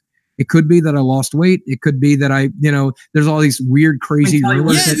improved. It could be that I lost weight. It could be that there's all these weird, crazy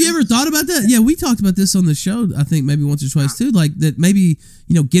rumors. Yeah, have you ever thought about that? Yeah, we talked about this on the show, I think maybe once or twice too. Like that maybe,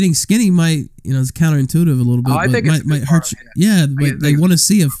 getting skinny might, it's counterintuitive a little bit. I think it might hurt you. Yeah, but they want to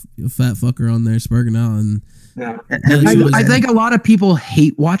see a fat fucker on there spurting out. And I think a lot of people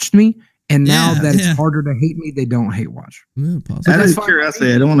hate watched me. And now that it's harder to hate me, they don't hate watch. Yeah, out of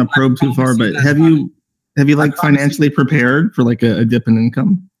curiosity, I don't want to probe too far, but have you like financially prepared for like a dip in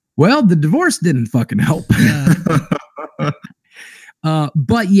income? Well, the divorce didn't fucking help.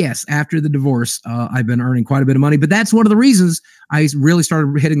 But yes, after the divorce, I've been earning quite a bit of money. But that's one of the reasons I really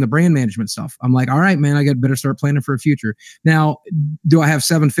started hitting the brand management stuff. I'm like, all right, man, I better start planning for a future. Now, do I have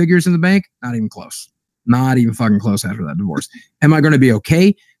 7 figures in the bank? Not even close. Not even fucking close after that divorce. Am I going to be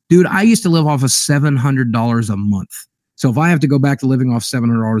okay? Dude, I used to live off of $700 a month. So if I have to go back to living off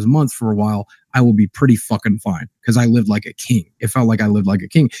 $700 a month for a while, I will be pretty fucking fine because I lived like a king. It felt like I lived like a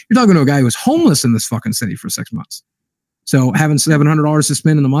king. You're talking to a guy who was homeless in this fucking city for 6 months. So having $700 to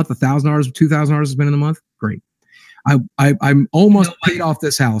spend in a month, $1,000, $2,000 to spend in a month, great. I'm almost paid off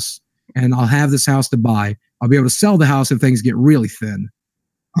this house, and I'll have this house to buy. I'll be able to sell the house if things get really thin.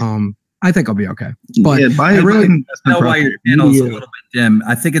 I think I'll be okay. But I really know why your channel's a little bit dim.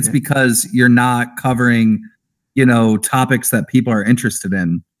 I think it's because you're not covering, topics that people are interested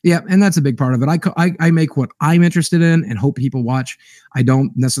in. Yeah, and that's a big part of it. I make what I'm interested in and hope people watch. I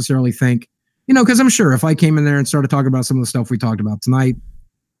don't necessarily think, because I'm sure if I came in there and started talking about some of the stuff we talked about tonight,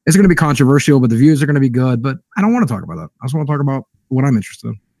 it's going to be controversial, but the views are going to be good. But I don't want to talk about that. I just want to talk about what I'm interested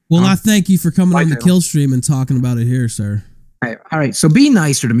in. Well, I thank you for coming on the kill stream and talking about it here, sir. All right. So be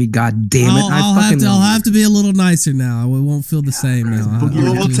nicer to me, God damn it. I'll have to be a little nicer now. It won't feel the same now.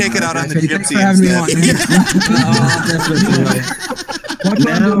 We'll take it out on the gypsy instead. Watch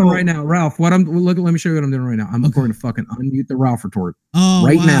what I'm doing right now, Ralph. Let me show you what I'm doing right now. I'm going to fucking unmute the Ralph retort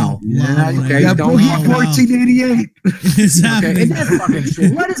now. Yeah, okay. Boogie 1488. Okay. Fucking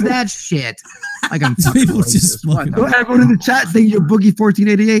shit. What is that shit? Like I'm people just go ahead, go to the chat saying you're Boogie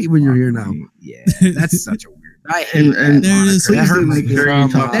 1488 when you're here now. Yeah, that's such a weird. I hate and please do make sure you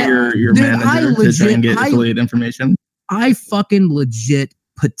talk to your manager to try and get affiliate information. I fucking legit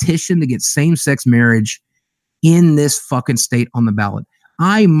petitioned to get same-sex marriage in this fucking state on the ballot.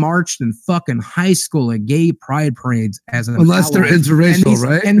 I marched in fucking high school at gay pride parades as an unless they're interracial,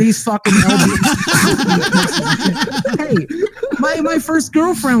 right? And these fucking hey, my first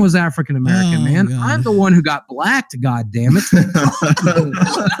girlfriend was African American, man. God. I'm the one who got blacked, god damn it.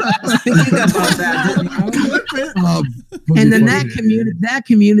 And then that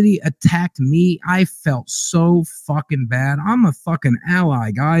community attacked me. I felt so fucking bad. I'm a fucking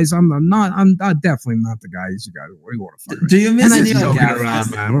ally, guys. I'm definitely not the guys you guys want to fuck. Do you miss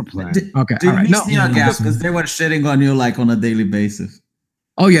NeoGaf? Man, we're playing. Okay, do you miss no, NeoGaf because they were shitting on you like on a daily basis?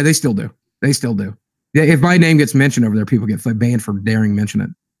 Oh yeah, they still do. They still do. Yeah, if my name gets mentioned over there, people get banned for daring mention it.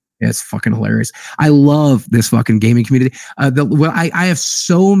 Yeah, it's fucking hilarious. I love this fucking gaming community. I have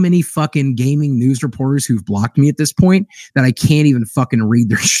so many fucking gaming news reporters who've blocked me at this point that I can't even fucking read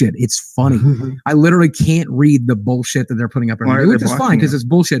their shit. It's funny. I literally can't read the bullshit that they're putting up, which is fine because it's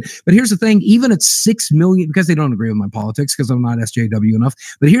bullshit. But here's the thing: even at 6 million, because they don't agree with my politics, because I'm not SJW enough.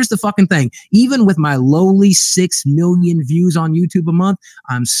 But here's the fucking thing: even with my lowly 6 million views on YouTube a month,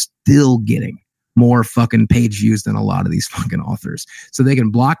 I'm still getting more fucking page views than a lot of these fucking authors. So they can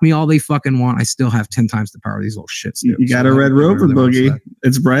block me all they fucking want. I still have 10 times the power of these little shits. You got a red rover, Boogie.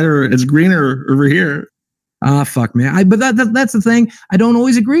 It's brighter. It's greener over here. Fuck, man. But that's the thing. I don't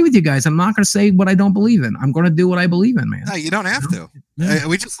always agree with you guys. I'm not going to say what I don't believe in. I'm going to do what I believe in, man. No, you don't have to. Yeah.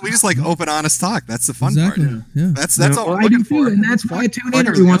 We just like open, honest talk. That's the fun part. Yeah. That's all we're I looking do for. And that's why I tune in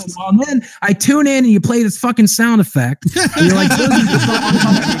every once in a while. And then I tune in and you play this fucking sound effect. And you're like, then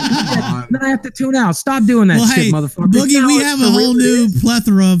I have to tune out. Stop doing that shit, motherfucker. Boogie, we have a whole new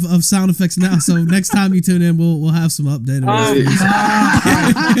plethora of sound effects now. So next time you tune in, we'll have some updated. All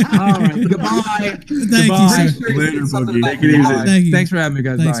right. Goodbye. Thank you, sir. Later, Boogie. Take it easy. Thank you. Thanks for having me,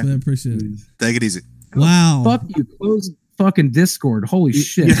 guys. Thanks, Bye. man. Appreciate it. Take it easy. Wow. Fuck you. Close fucking Discord. Holy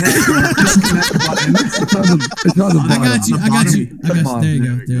shit. I got you. There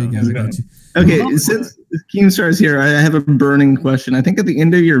you go. I got you. Okay, since Keemstar is here, I have a burning question. I think at the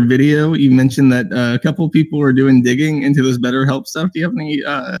end of your video, you mentioned that a couple of people were doing digging into this BetterHelp stuff. Do you have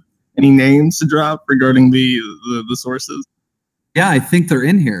any names to drop regarding the sources? Yeah, I think they're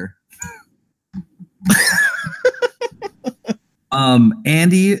in here.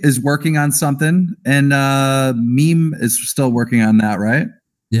 Andy is working on something, and Meme is still working on that, right?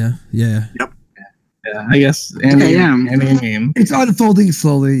 Yeah. Yep. Yeah, I guess. Andy and Meme. It's unfolding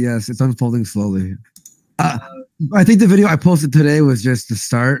slowly. Yes, it's unfolding slowly. I think the video I posted today was just the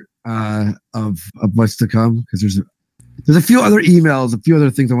start of what's to come, because there's a few other emails, a few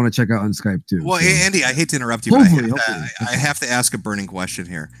other things I want to check out on Skype too. Well, so. Andy, I hate to interrupt you, but I have to ask a burning question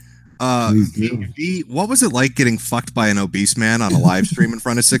here. What was it like getting fucked by an obese man on a live stream in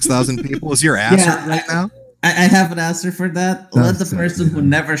front of 6,000 people? Is your ass right now? I have an answer for that. Let the person who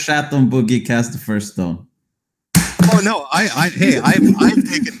never shot on Boogie cast the first stone. Oh no,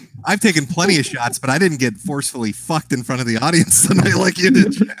 I've taken plenty of shots, but I didn't get forcefully fucked in front of the audience tonight like you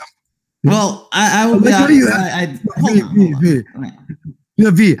did, Jam. Well, I will be honest.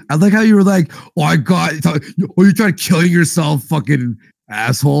 V, I like how you were like, oh, I got, oh, you're trying to kill yourself, fucking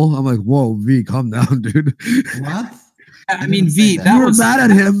asshole. I'm like, whoa, V, calm down, dude. What? I mean, V, that was mad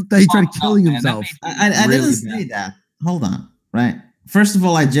at him that he tried killing himself. I didn't say that. Hold on, right? First of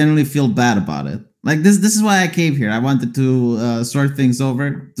all, I genuinely feel bad about it. Like this is why I came here. I wanted to sort things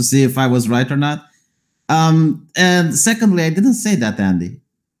over to see if I was right or not. And secondly, I didn't say that, Andy.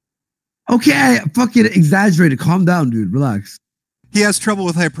 Okay, I fucking exaggerated. Calm down, dude. Relax. He has trouble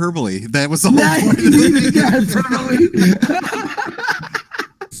with hyperbole. That was the whole point.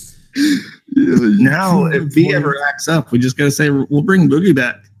 Now, if V ever acts up, we just gotta say we'll bring Boogie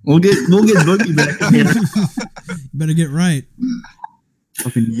back. We'll get Boogie back. Better get right.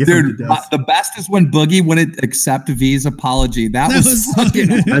 Dude, the best is when Boogie wouldn't accept V's apology. That was fucking.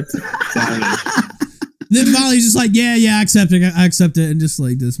 Then Molly's just like, yeah, I accept it, and just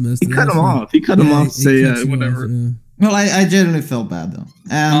like dismissed. He cut him off. He cut him off. Say whatever. Well, I genuinely felt bad though,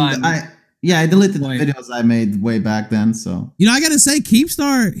 and I deleted the videos I made way back then. So I gotta say,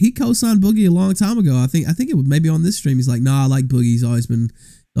 Keemstar, he co-signed Boogie a long time ago. I think it was maybe on this stream. He's like, nah, I like Boogie. He's always been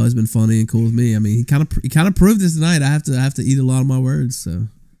funny and cool with me. I mean, he kind of proved this tonight. I have to eat a lot of my words. So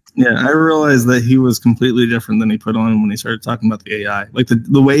yeah, I realized that he was completely different than he put on when he started talking about the AI. Like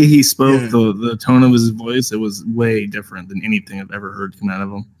the way he spoke, the tone of his voice, it was way different than anything I've ever heard come out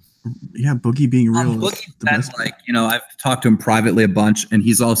of him. Yeah, Boogie being real. Boogie said, like, I've talked to him privately a bunch, and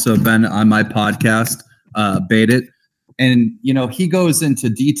he's also been on my podcast, Bait It. And, he goes into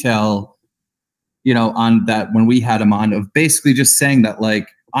detail, on that when we had him on, of basically just saying that, like,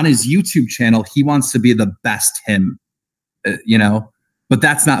 on his YouTube channel, he wants to be the best him, but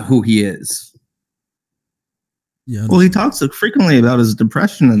that's not who he is. Yeah. Well, he talks so frequently about his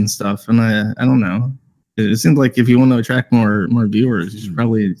depression and stuff, and I don't know. It seems like if you want to attract more viewers, you should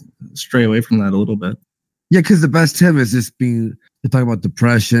probably stray away from that a little bit. Yeah, because the best him is just being to talk about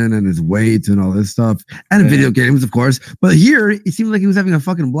depression and his weight and all this stuff, and video games, of course. But here, it seemed like he was having a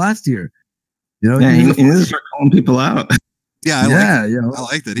fucking blast here. You know, yeah, he needs to start calling people out. Yeah, I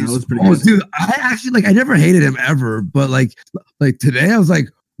liked it. He was pretty good. Dude, I actually like. I never hated him ever, but like today, I was like,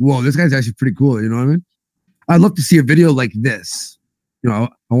 whoa, this guy's actually pretty cool. You know what I mean? I'd love to see a video like this. You know,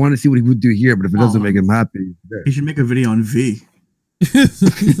 I want to see what he would do here, but if it doesn't make him happy, he should make a video on V.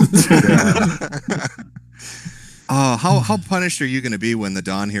 How punished are you going to be when the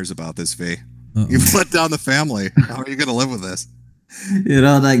Don hears about this, V? You've let down the family. How are you going to live with this? You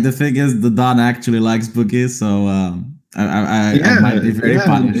know, like the thing is, the Don actually likes Boogie, so I might be very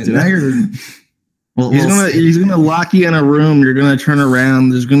punished too. He's gonna lock you in a room. You're gonna turn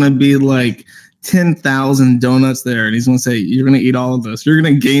around. There's gonna be like 10,000 donuts there, and he's gonna say, "You're gonna eat all of this. You're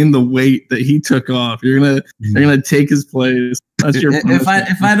gonna gain the weight that he took off. You're gonna take his place." That's your. If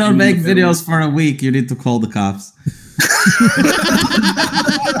I don't make videos for a week, you need to call the cops.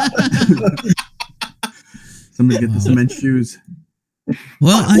 Somebody get the cement shoes.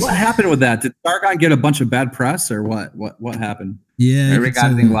 Well, what happened with that? Did Sargon get a bunch of bad press, or what? What happened? Yeah,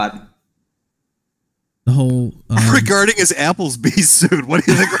 regarding what? The whole regarding his Applebee's suit. What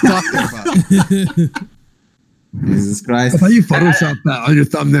do you think we're talking about? Jesus Christ! I thought you photoshopped that on your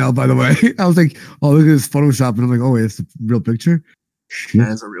thumbnail. By the way, I was like, "Oh, look at this Photoshop," and I'm like, "Oh, wait, it's a real picture." That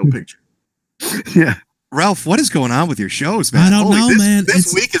is a real picture. Yeah. Ralph, what is going on with your shows, man? I don't know, man.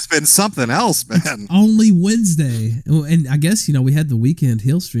 This week has been something else, man. Only Wednesday. And I guess, we had the weekend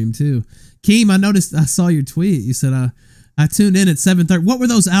Hill stream too. Keem, I saw your tweet. You said, I tuned in at 7:30. What were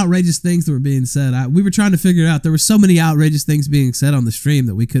those outrageous things that were being said? We were trying to figure out. There were so many outrageous things being said on the stream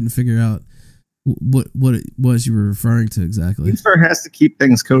that we couldn't figure out what it was you were referring to exactly. Keemstar has to keep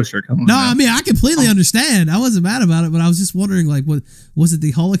things kosher. Come on. No, I mean, I completely understand. I wasn't mad about it, but I was just wondering, like, what was it? The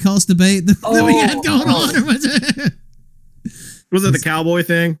Holocaust debate that we had going on, or was it? Was it the cowboy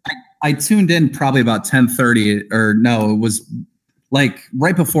thing? I tuned in probably about 10:30, or no, it was like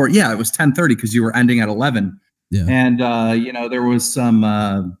right before. Yeah, it was 10:30 because you were ending at 11. Yeah, and there was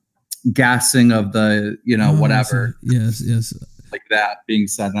some gassing of the whatever. Yes. Like that being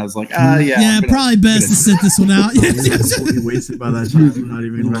said, and I was like, yeah, probably best to sit this one out. Wasted by that time. Not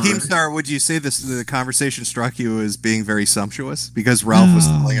even. Keemstar, would you say the conversation struck you as being very sumptuous? Because Ralph was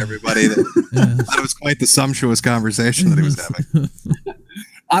telling everybody that thought it was quite the sumptuous conversation that he was having.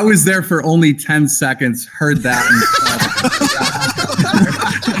 I was there for only 10 seconds, heard that.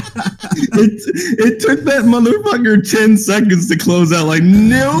 It took that motherfucker 10 seconds to close out. Like,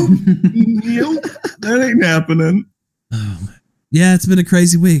 nope, that ain't happening. Yeah, it's been a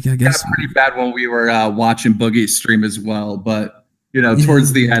crazy week, I guess. Got pretty bad when we were watching Boogie's stream as well. But,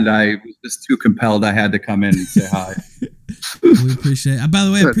 towards the end, I was just too compelled. I had to come in and say hi. We appreciate it. By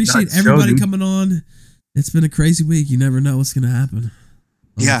the way, I appreciate everybody coming on. It's been a crazy week. You never know what's going to happen.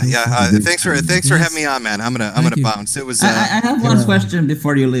 Yeah. Thanks for having me on, man. I'm gonna bounce. It was. I have one question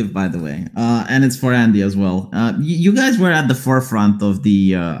before you leave, by the way, and it's for Andy as well. You guys were at the forefront of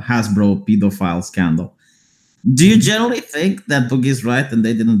the Hasbro pedophile scandal. Do you generally think that Boogie's right and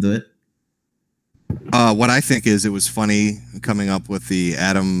they didn't do it? What I think is it was funny coming up with the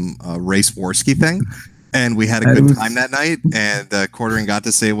Adam Raceworski thing, and we had a good time that night. And Quartering got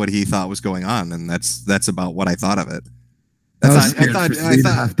to say what he thought was going on, and that's about what I thought of it. I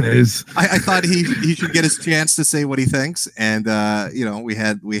thought he should get his chance to say what he thinks, and we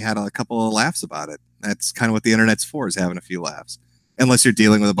had a couple of laughs about it. That's kind of what the internet's for, is having a few laughs. Unless you're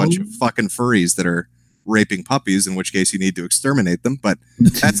dealing with a bunch of fucking furries that are raping puppies, in which case you need to exterminate them. But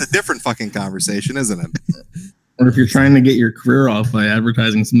that's a different fucking conversation, isn't it? Or if you're trying to get your career off by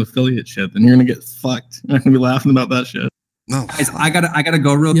advertising some affiliate shit, then you're gonna get fucked. You're not gonna be laughing about that shit. No, guys, I gotta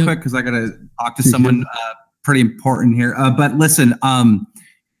go real quick because I gotta talk to someone pretty important here. But listen,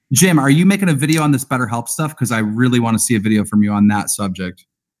 Jim, are you making a video on this BetterHelp stuff? Because I really want to see a video from you on that subject.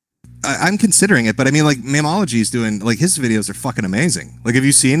 I'm considering it, but I mean, like, Memology is doing, like, his videos are fucking amazing. Like, have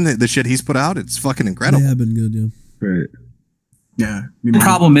you seen the shit he's put out? It's fucking incredible. Yeah, been good, yeah. Right. Yeah. The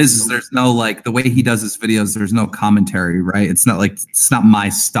problem is there's no, like, the way he does his videos, there's no commentary, right? It's not my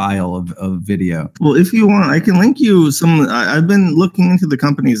style of video. Well, if you want, I can link you some. I've been looking into the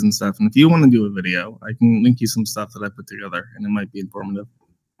companies and stuff, and if you want to do a video, I can link you some stuff that I put together, and it might be informative.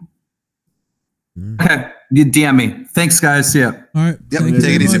 Okay, you DM me. Thanks, guys. See ya. All right. Yep,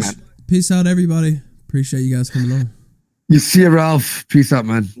 take it easy, man. Peace out, everybody. Appreciate you guys coming on. You see you, Ralph. Peace out,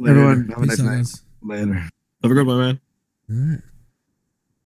 man. Later. Everyone, have a nice night. Guys. Later. Have a good one, man. All right.